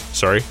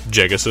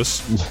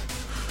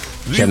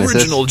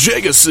original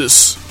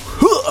Genesis.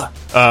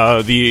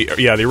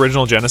 The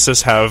original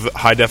Genesis have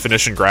high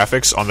definition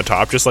graphics on the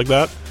top, just like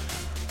that.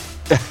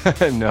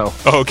 No.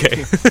 Oh,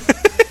 okay.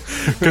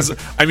 Because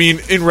I mean,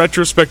 in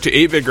retrospect to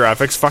 8-bit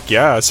graphics, fuck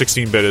yeah,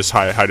 16-bit is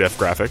high def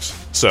graphics.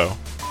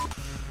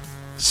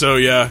 So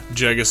yeah,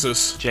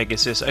 Genesis.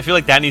 I feel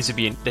like that needs to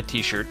be the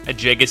T-shirt. A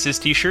Genesis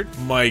T-shirt.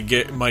 My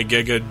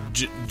Giga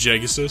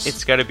Genesis.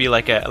 It's got to be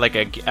like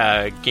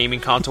a gaming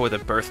console with a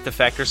birth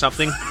defect or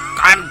something.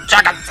 I'm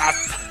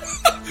Genesis.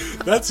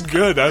 That's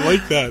good. I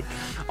like that.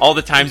 All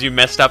the times you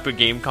messed up a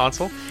game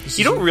console.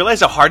 You don't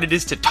realize how hard it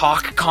is to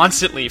talk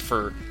constantly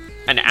for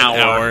an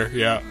hour.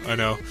 Yeah, I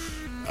know.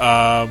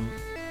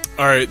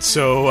 All right,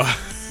 so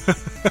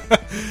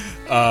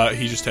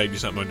he just tagged you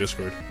something on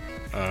Discord,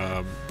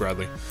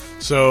 Bradley.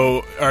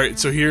 So, all right,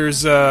 so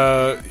here's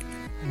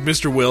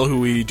Mr. Will, who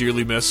we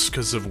dearly miss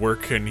because of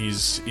work, and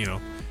he's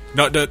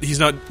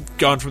not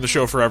gone from the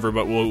show forever,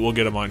 but we'll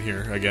get him on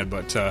here again.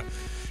 But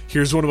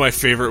here's one of my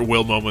favorite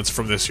Will moments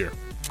from this year.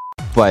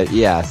 But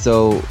yeah,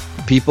 so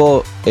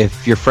people,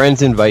 if your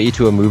friends invite you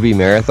to a movie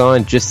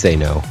marathon, just say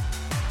no.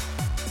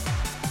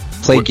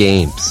 Play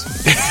games.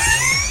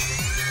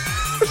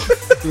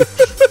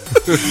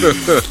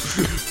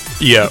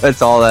 Yeah,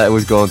 that's all that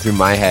was going through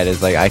my head.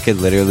 Is like I could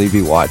literally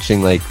be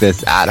watching like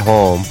this at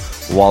home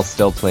while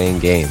still playing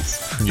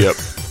games. Yep.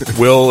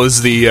 Will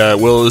is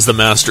the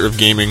master of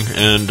gaming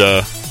and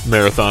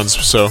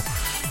marathons, so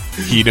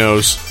he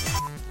knows.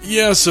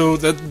 Yeah, so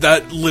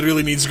that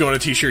literally needs to go on a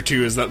t-shirt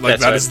too. Is that like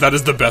that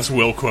is the best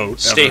Will quote?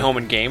 Stay ever. home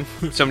and game.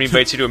 Somebody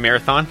invites you to a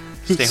marathon.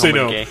 Stay home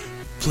and game.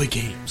 Play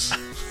games.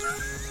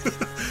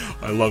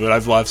 I love it.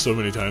 I've laughed so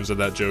many times at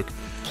that joke.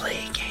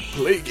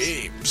 Play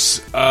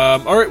games.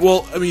 All right.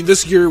 Well, I mean,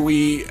 this year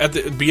at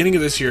the beginning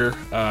of this year,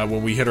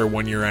 when we hit our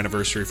 1 year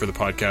anniversary for the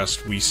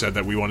podcast, we said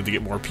that we wanted to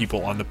get more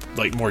people on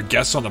more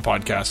guests on the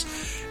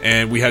podcast,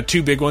 and we had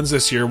two big ones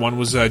this year. One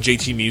was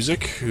JT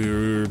Music,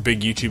 who are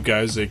big YouTube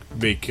guys. They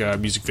make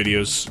music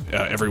videos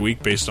every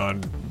week based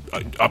on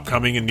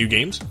upcoming and new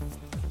games.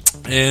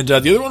 And the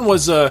other one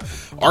was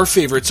our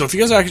favorite. So if you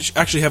guys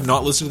actually have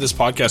not listened to this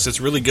podcast, it's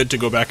really good to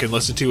go back and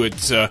listen to it.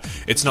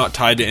 It's not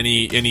tied to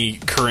any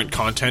current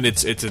content.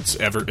 It's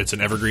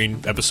an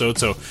evergreen episode.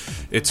 So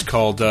it's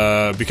called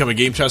Become a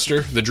Game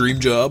Tester: The Dream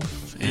Job,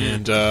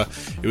 and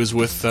it was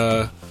with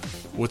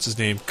what's his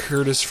name,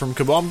 Curtis from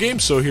Kabam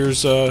Games. So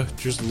here's a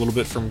little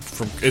bit from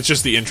it's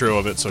just the intro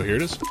of it. So here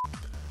it is.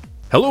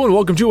 Hello and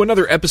welcome to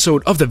another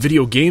episode of the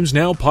Video Games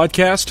Now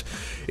podcast.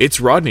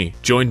 It's Rodney,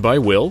 joined by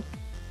Will.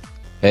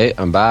 Hey,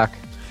 I'm back.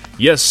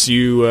 Yes,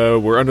 you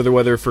were under the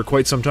weather for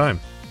quite some time.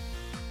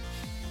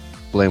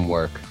 Blame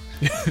work.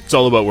 It's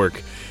all about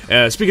work.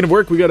 Speaking of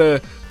work, we got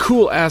a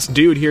cool-ass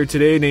dude here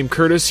today named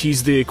Curtis.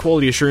 He's the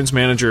Quality Assurance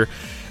Manager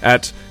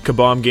at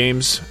Kabam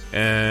Games.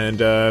 And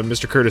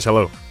Mr. Curtis,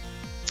 hello.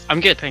 I'm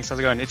good, thanks. How's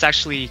it going? It's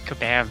actually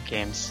Kabam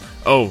Games.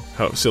 Oh,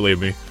 how silly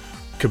of me.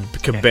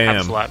 Kabam.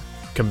 Yeah,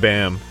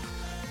 Kabam.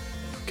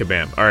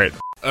 Kabam.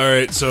 All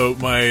right, so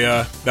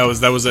my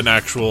that was an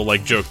actual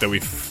joke that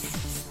we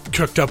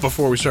cooked up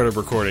before we started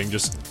recording,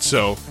 just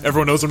so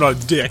everyone knows I'm not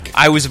a dick.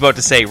 I was about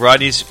to say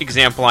Rodney's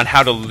example on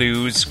how to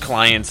lose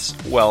clients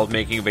while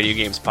making a video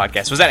games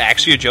podcast. Was that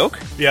actually a joke?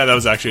 Yeah, that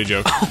was actually a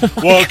joke.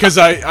 Well, because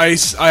I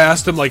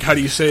asked him how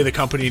do you say the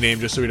company name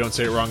just so we don't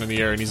say it wrong on the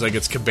air, and he's like,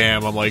 it's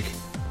Kabam. I'm like,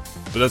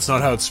 but that's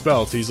not how it's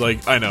spelled. He's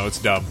like, I know, it's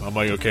dumb. I'm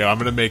like, okay, I'm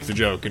gonna make the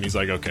joke, and he's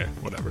like, okay,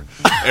 whatever.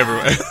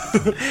 Everyone,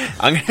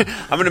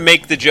 I'm gonna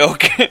make the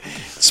joke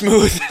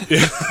smooth.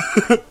 Yeah.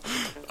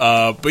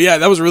 But yeah,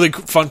 that was a really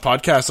fun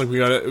podcast.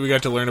 We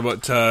got to learn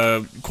about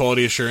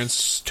quality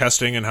assurance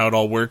testing and how it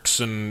all works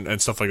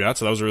and stuff like that.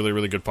 So that was a really,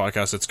 really good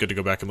podcast. It's good to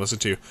go back and listen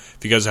to if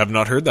you guys have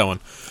not heard that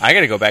one. I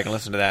got to go back and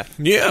listen to that.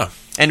 Yeah.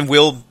 And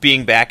Will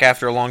being back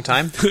after a long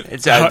time,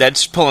 it's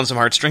that's pulling some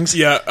heartstrings.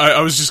 Yeah,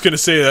 I was just gonna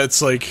say that.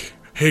 It's like,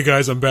 hey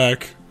guys, I'm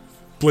back.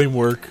 Blame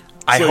work.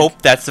 I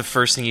hope that's the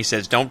first thing he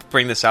says. Don't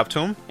bring this up to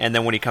him. And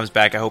then when he comes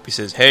back, I hope he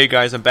says, hey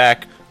guys, I'm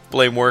back.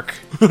 Blame work.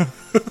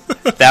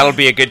 That'll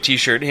be a good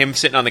t-shirt. Him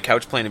sitting on the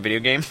couch playing a video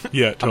game.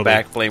 Yeah, totally. I'm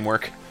back. Blame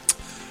work.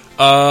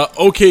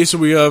 Okay, so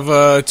we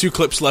have two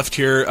clips left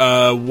here.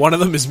 One of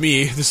them is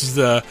me. This is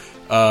the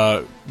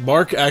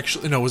Mark.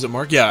 Actually, no, was it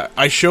Mark? Yeah,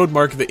 I showed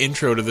Mark the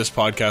intro to this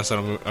podcast that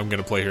I'm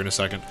going to play here in a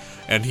second,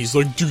 and he's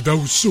like, "Dude, that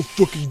was so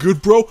fucking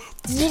good, bro!"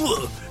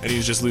 And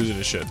he's just losing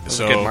his shit. That was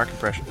a good Mark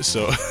impression.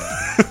 So,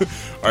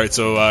 all right,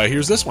 so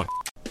here's this one.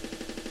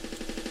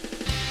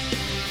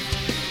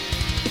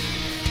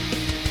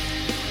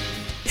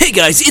 Hey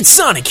guys, it's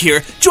Sonic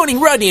here, joining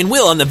Rodney and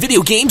Will on the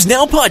Video Games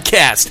Now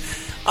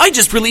podcast. I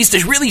just released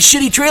a really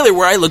shitty trailer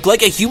where I look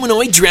like a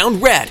humanoid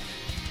drowned rat.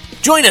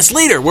 Join us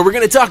later where we're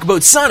going to talk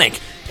about Sonic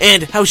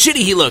and how shitty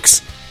he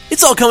looks.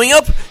 It's all coming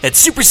up at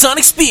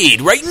supersonic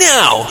speed right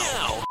now.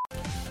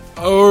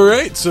 All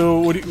right, so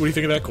what do you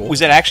think of that, Cole? Was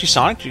that actually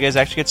Sonic? Did you guys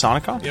actually get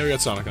Sonic on? Yeah, we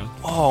got Sonic on.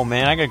 Oh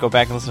man, I gotta go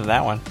back and listen to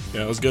that one.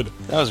 Yeah, that was good.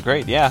 That was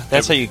great. Yeah,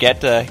 that's how you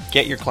get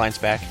your clients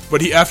back.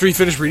 But after he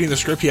finished reading the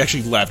script, he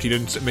actually left. He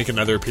didn't make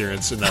another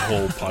appearance in that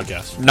whole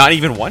podcast. Not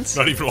even once.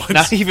 Not even once.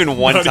 Not even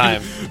one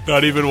time.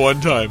 Not even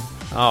one time.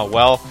 Oh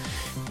well,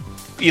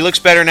 he looks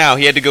better now.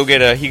 He had to go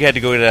get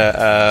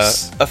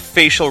a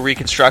facial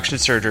reconstruction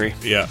surgery.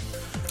 Yeah.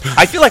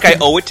 I feel like I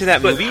owe it to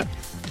that movie.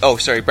 Oh,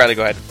 sorry, Bradley,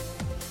 go ahead.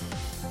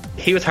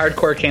 He was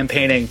hardcore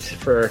campaigning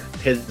for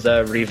his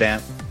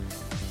revamp.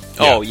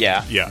 Oh,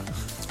 yeah. Yeah.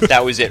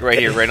 That was it right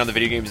here, right on the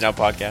Video Games Now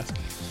podcast.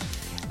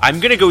 I'm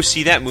going to go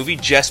see that movie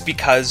just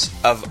because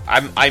of...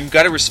 I'm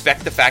got to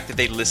respect the fact that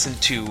they listened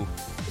to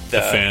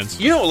the fans.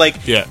 You know,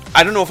 yeah.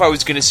 I don't know if I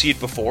was going to see it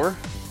before,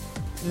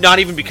 not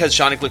even because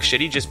Sonic looks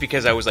shitty, just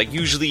because I was like,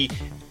 usually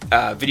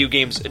video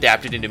games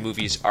adapted into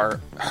movies are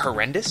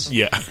horrendous.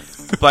 Yeah.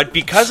 But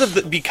because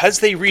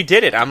they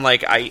redid it, I'm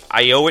like,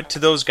 I owe it to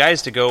those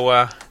guys to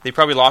go. They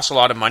probably lost a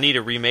lot of money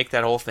to remake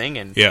that whole thing,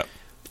 and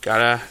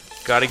gotta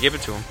give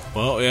it to them.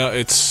 Well, yeah,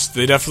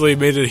 they definitely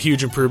made it a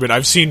huge improvement.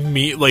 I've seen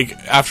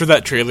after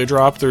that trailer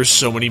drop, there's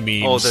so many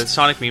memes. Oh, the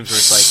Sonic memes were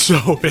like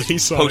so many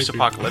Sonic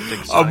post-apocalyptic.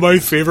 My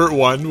favorite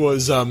one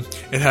was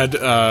it had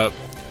a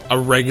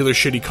regular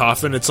shitty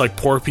coffin. It's like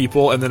poor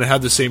people, and then it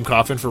had the same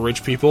coffin for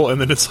rich people, and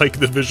then it's like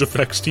the visual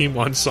effects team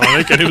on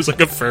Sonic, and it was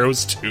like a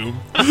pharaoh's tomb.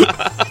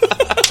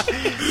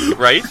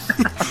 Right?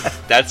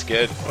 That's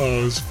good. Oh,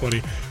 it was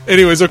funny.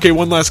 Anyways, okay,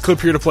 one last clip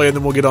here to play, and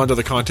then we'll get on to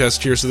the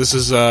contest here. So this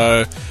is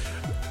a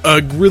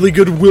really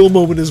good Will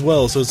moment as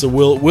well. So it's a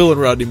Will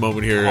and Rodney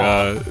moment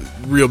here.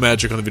 Real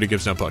magic on the Video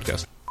Games Now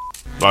podcast.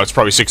 Well, it's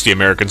probably 60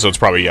 American, so it's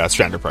probably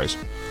standard price.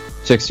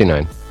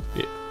 69.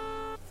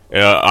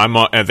 I'm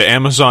the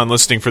Amazon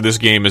listing for this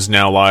game is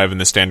now live,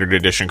 and the standard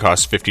edition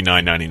costs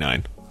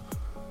 $59.99.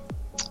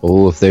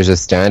 Oh, if there's a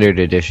standard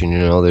edition,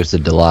 there's a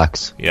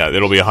deluxe. Yeah,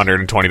 it'll be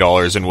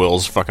 $120, and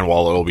Will's fucking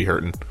wallet will be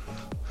hurting.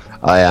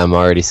 I am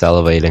already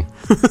salivating.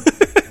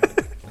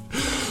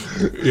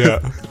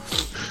 Yeah.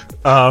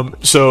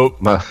 So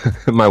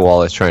my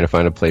wallet's trying to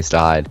find a place to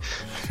hide.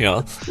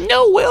 Yeah.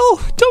 No,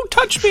 Will, don't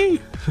touch me.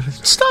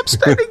 Stop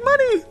spending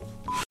money.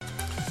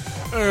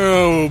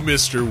 Oh,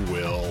 Mr.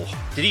 Will.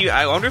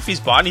 I wonder if he's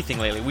bought anything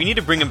lately. We need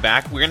to bring him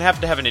back. We're going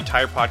to have an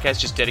entire podcast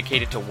just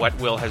dedicated to what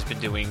Will has been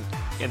doing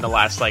in the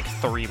last,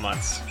 3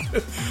 months.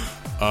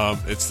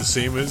 It's the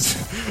same as...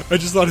 I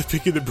just thought of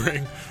Pinky in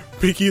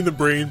the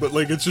Brain, but,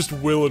 it's just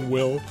Will and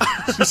Will.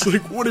 It's just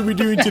like, what are we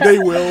doing today,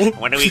 Will?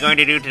 What are we going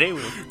to do today,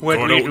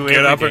 Will?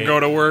 Get up and go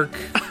to work.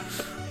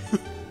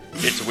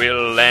 It's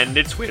Will and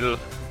it's Will.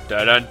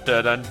 Da-dun,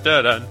 da-dun,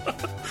 da-dun.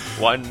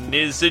 One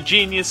is a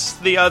genius,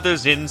 the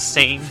other's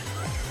insane.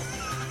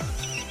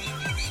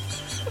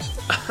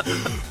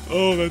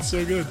 Oh, that's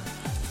so good.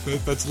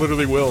 That's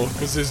literally Will,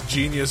 because his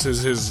genius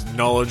is his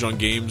knowledge on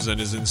games and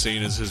his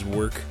insane is his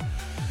work.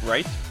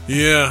 Right?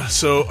 Yeah,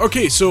 so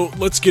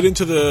let's get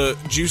into the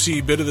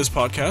juicy bit of this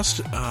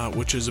podcast,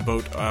 which is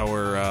about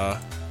our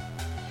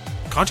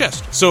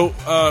contest. So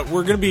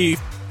we're going to be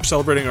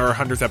celebrating our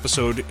 100th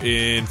episode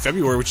in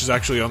February, which is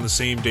actually on the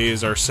same day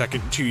as our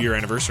second 2-year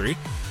anniversary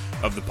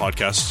of the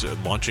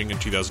podcast launching in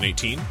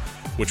 2018,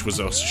 which was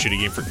a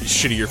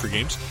shitty year for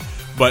games.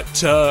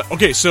 But,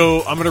 okay,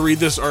 so I'm going to read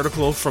this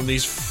article from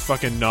these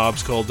fucking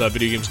knobs called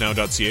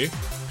videogamesnow.ca.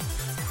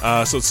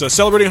 So it's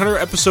celebrating 100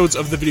 episodes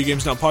of the Video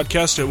Games Now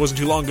podcast. It wasn't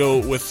too long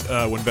ago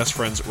when best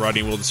friends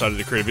Rodney and Will decided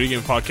to create a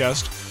video game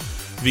podcast.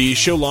 The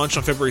show launched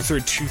on February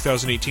 3rd,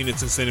 2018, and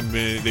since then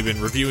they've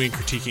been reviewing,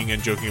 critiquing,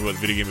 and joking about the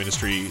video game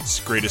industry's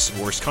greatest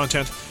and worst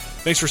content.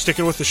 Thanks for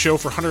sticking with the show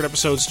for 100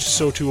 episodes.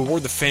 So to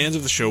award the fans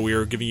of the show, we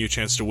are giving you a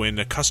chance to win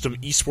a custom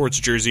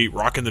esports jersey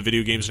rocking the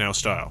Video Games Now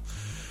style.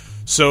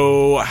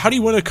 So, how do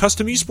you win a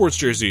custom esports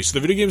jersey? So, the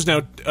Video Games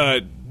Now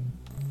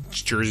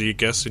jersey, I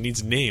guess, it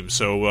needs a name.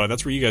 So,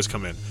 that's where you guys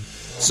come in.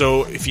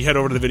 So, if you head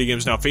over to the Video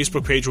Games Now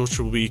Facebook page, which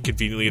will be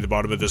conveniently at the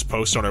bottom of this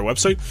post on our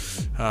website,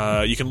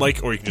 you can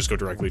like, or you can just go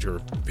directly to our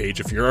page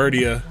if you're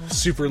already a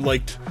super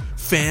liked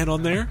fan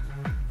on there.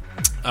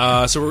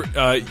 So,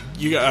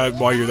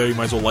 while you're there, you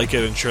might as well like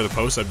it and share the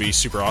post. That'd be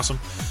super awesome.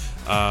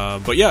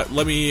 But yeah,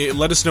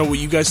 let us know what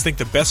you guys think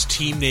the best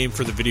team name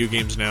for the Video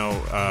Games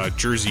Now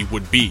jersey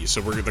would be.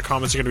 So the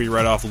comments are going to be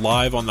read off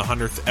live on the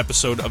 100th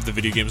episode of the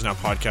Video Games Now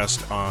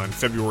podcast on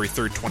February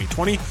 3rd,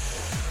 2020.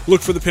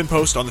 Look for the pin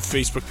post on the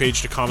Facebook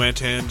page to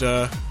comment, and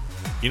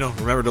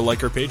remember to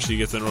like our page so you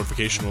get the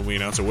notification when we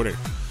announce a winner.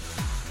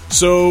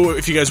 So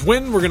if you guys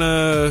win, we're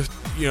gonna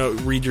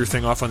read your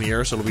thing off on the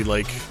air. So it'll be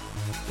like,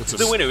 what's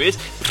the winner is.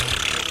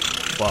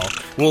 Well,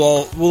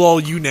 we'll all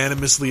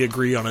unanimously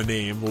agree on a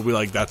name. We'll be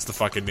like, that's the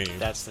fucking name.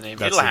 That's the name.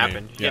 That's it'll the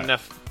happen. name. You get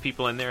enough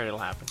people in there, it'll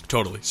happen.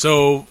 Totally.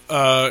 So,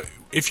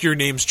 if your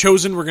name's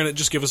chosen, we're gonna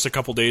just give us a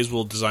couple days.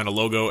 We'll design a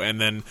logo,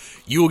 and then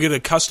you will get a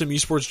custom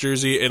esports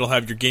jersey. It'll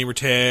have your gamer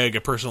tag,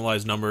 a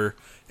personalized number.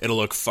 It'll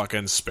look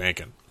fucking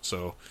spanking.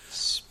 So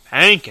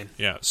spanking.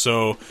 Yeah.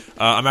 So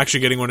I'm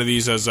actually getting one of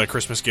these as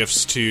Christmas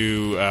gifts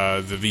to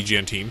the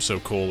VGN team. So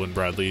Cole and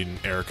Bradley and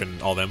Eric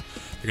and all them.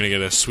 They're gonna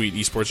get a sweet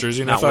esports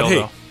jersey. And Not I thought, Will, hey.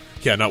 though.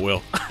 Yeah, not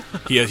Will.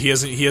 He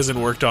hasn't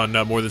worked on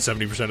more than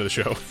 70% of the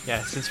show.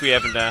 Yeah, since we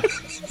haven't.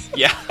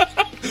 Yeah,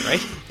 right.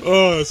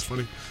 Oh, that's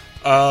funny.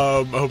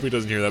 I hope he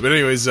doesn't hear that. But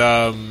anyways,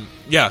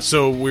 yeah.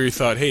 So we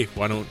thought, hey,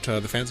 why don't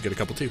the fans get a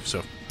couple too?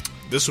 So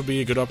this will be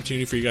a good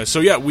opportunity for you guys.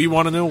 So yeah, we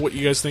want to know what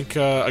you guys think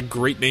a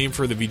great name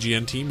for the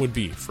VGN team would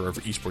be for our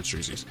esports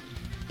jerseys.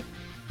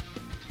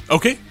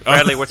 Okay,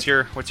 Bradley, what's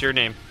your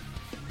name?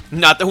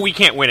 Not that we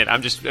can't win it.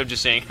 I'm just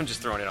saying. I'm just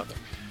throwing it out there.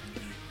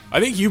 I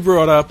think you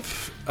brought up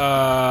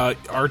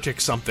Arctic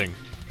something.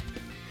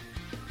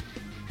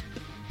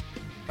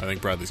 I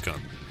think Bradley's gone.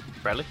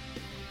 Bradley?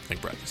 I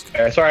think Bradley's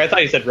gone. Sorry, I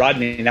thought you said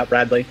Rodney, not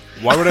Bradley.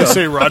 Why would I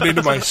say Rodney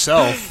to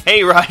myself?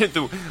 Hey,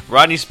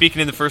 Rodney's speaking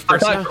in the first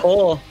person.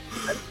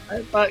 I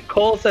I thought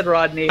Cole said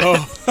Rodney.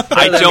 Oh.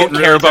 I don't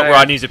care about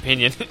Rodney's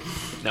opinion.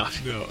 No.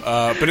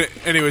 But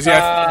anyways,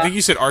 yeah, I think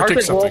you said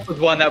Arctic something. Wolf was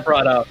one that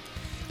brought up.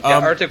 Yeah,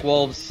 Arctic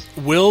Wolves.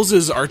 Will's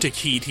is Arctic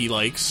Heat he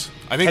likes.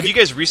 I think. Have you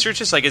guys researched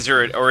this? Like, is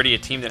there already a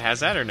team that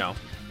has that or no?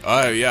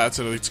 Yeah, that's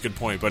a good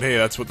point. But hey,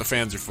 that's what the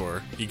fans are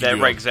for. You can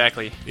right,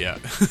 exactly. Yeah.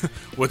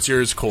 What's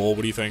yours, Cole?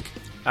 What do you think?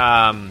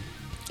 Elok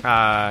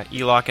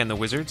and the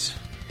Wizards.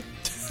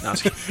 No,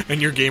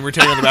 and your gamer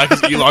tag on the back is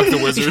Elok the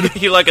Wizard.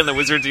 Elok and the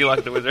Wizards,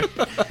 Elok the Wizard.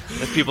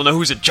 Let people know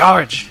who's in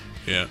charge.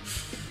 Yeah.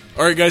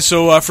 All right, guys,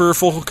 so for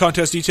full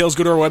contest details,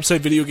 go to our website,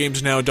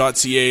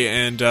 videogamesnow.ca,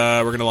 and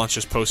we're going to launch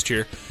this post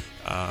here.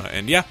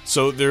 And yeah,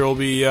 so there will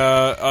be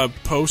a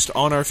post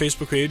on our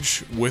Facebook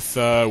page with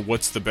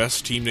what's the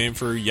best team name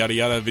for yada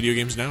yada Video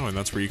Games Now, and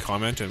that's where you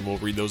comment, and we'll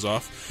read those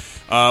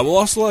off. We'll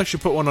also actually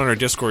put one on our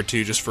Discord,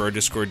 too, just for our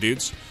Discord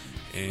dudes.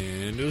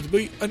 And it'll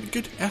be a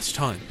good-ass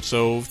time.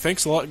 So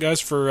thanks a lot, guys,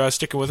 for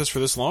sticking with us for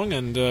this long,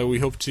 and we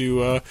hope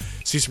to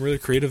see some really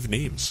creative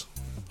names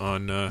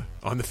on the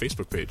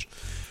Facebook page.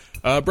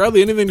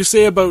 Bradley, anything to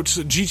say about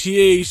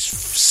GTA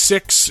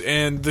 6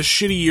 and the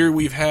shitty year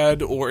we've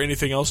had, or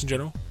anything else in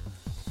general?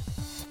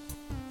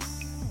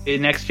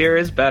 Next year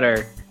is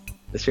better.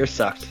 This year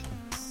sucked.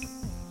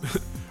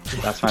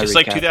 That's my just recap.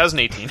 like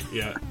 2018.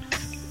 Yeah.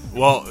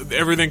 Well,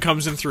 everything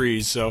comes in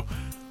threes, so...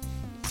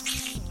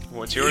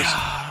 What's yours?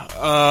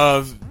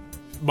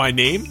 My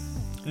name?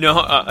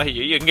 No,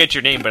 you can get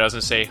your name, but I was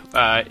going to say,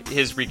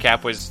 his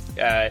recap was,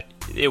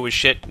 it was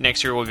shit,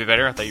 next year will be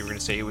better. I thought you were going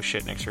to say it was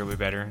shit, next year will be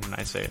better, and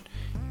I say it.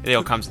 It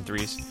all comes in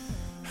threes.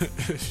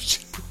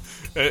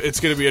 It's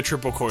going to be a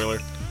triple coiler.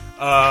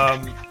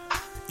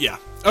 Yeah.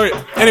 Alright,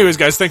 anyways,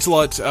 guys, thanks a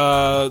lot.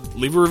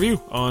 Leave a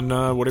review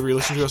on whatever you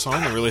listen to us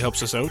on. It really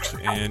helps us out,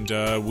 and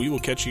we will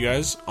catch you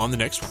guys on the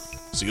next one.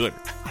 See you later.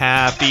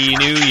 Happy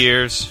New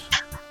Year's.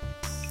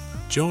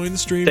 Join the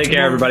stream. Take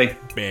care, everybody.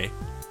 Bye.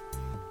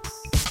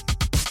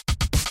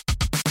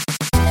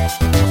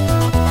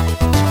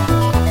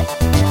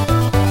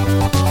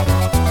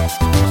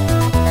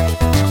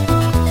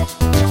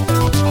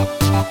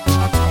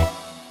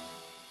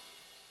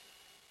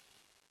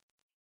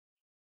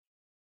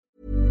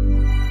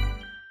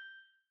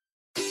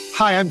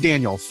 Hi, I'm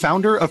Daniel,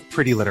 founder of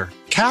Pretty Litter.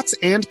 Cats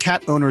and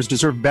cat owners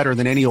deserve better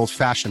than any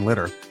old-fashioned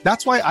litter.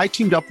 That's why I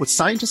teamed up with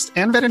scientists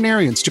and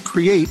veterinarians to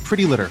create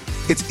Pretty Litter.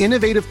 Its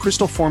innovative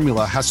crystal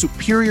formula has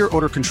superior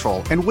odor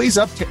control and weighs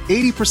up to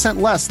 80%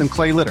 less than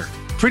clay litter.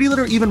 Pretty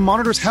Litter even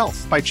monitors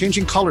health by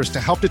changing colors to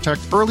help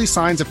detect early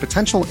signs of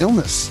potential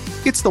illness.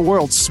 It's the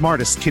world's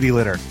smartest kitty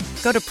litter.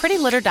 Go to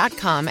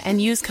prettylitter.com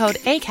and use code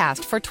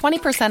ACAST for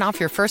 20% off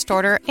your first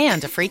order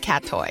and a free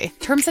cat toy.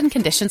 Terms and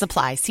conditions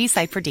apply. See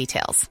site for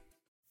details.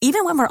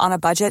 Even when we're on a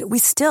budget, we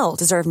still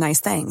deserve nice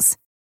things.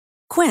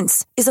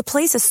 Quince is a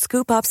place to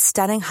scoop up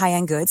stunning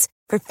high-end goods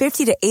for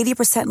 50 to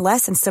 80%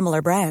 less than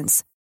similar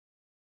brands.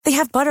 They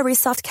have buttery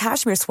soft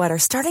cashmere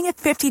sweaters starting at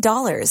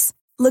 $50,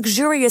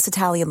 luxurious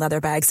Italian leather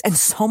bags, and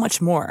so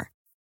much more.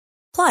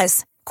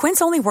 Plus,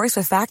 Quince only works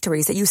with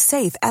factories that use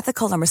safe,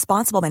 ethical, and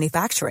responsible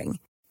manufacturing.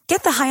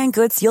 Get the high-end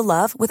goods you'll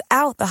love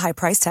without the high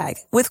price tag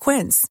with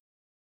Quince.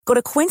 Go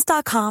to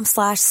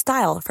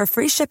quince.com/style for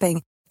free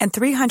shipping and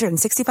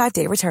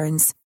 365-day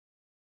returns.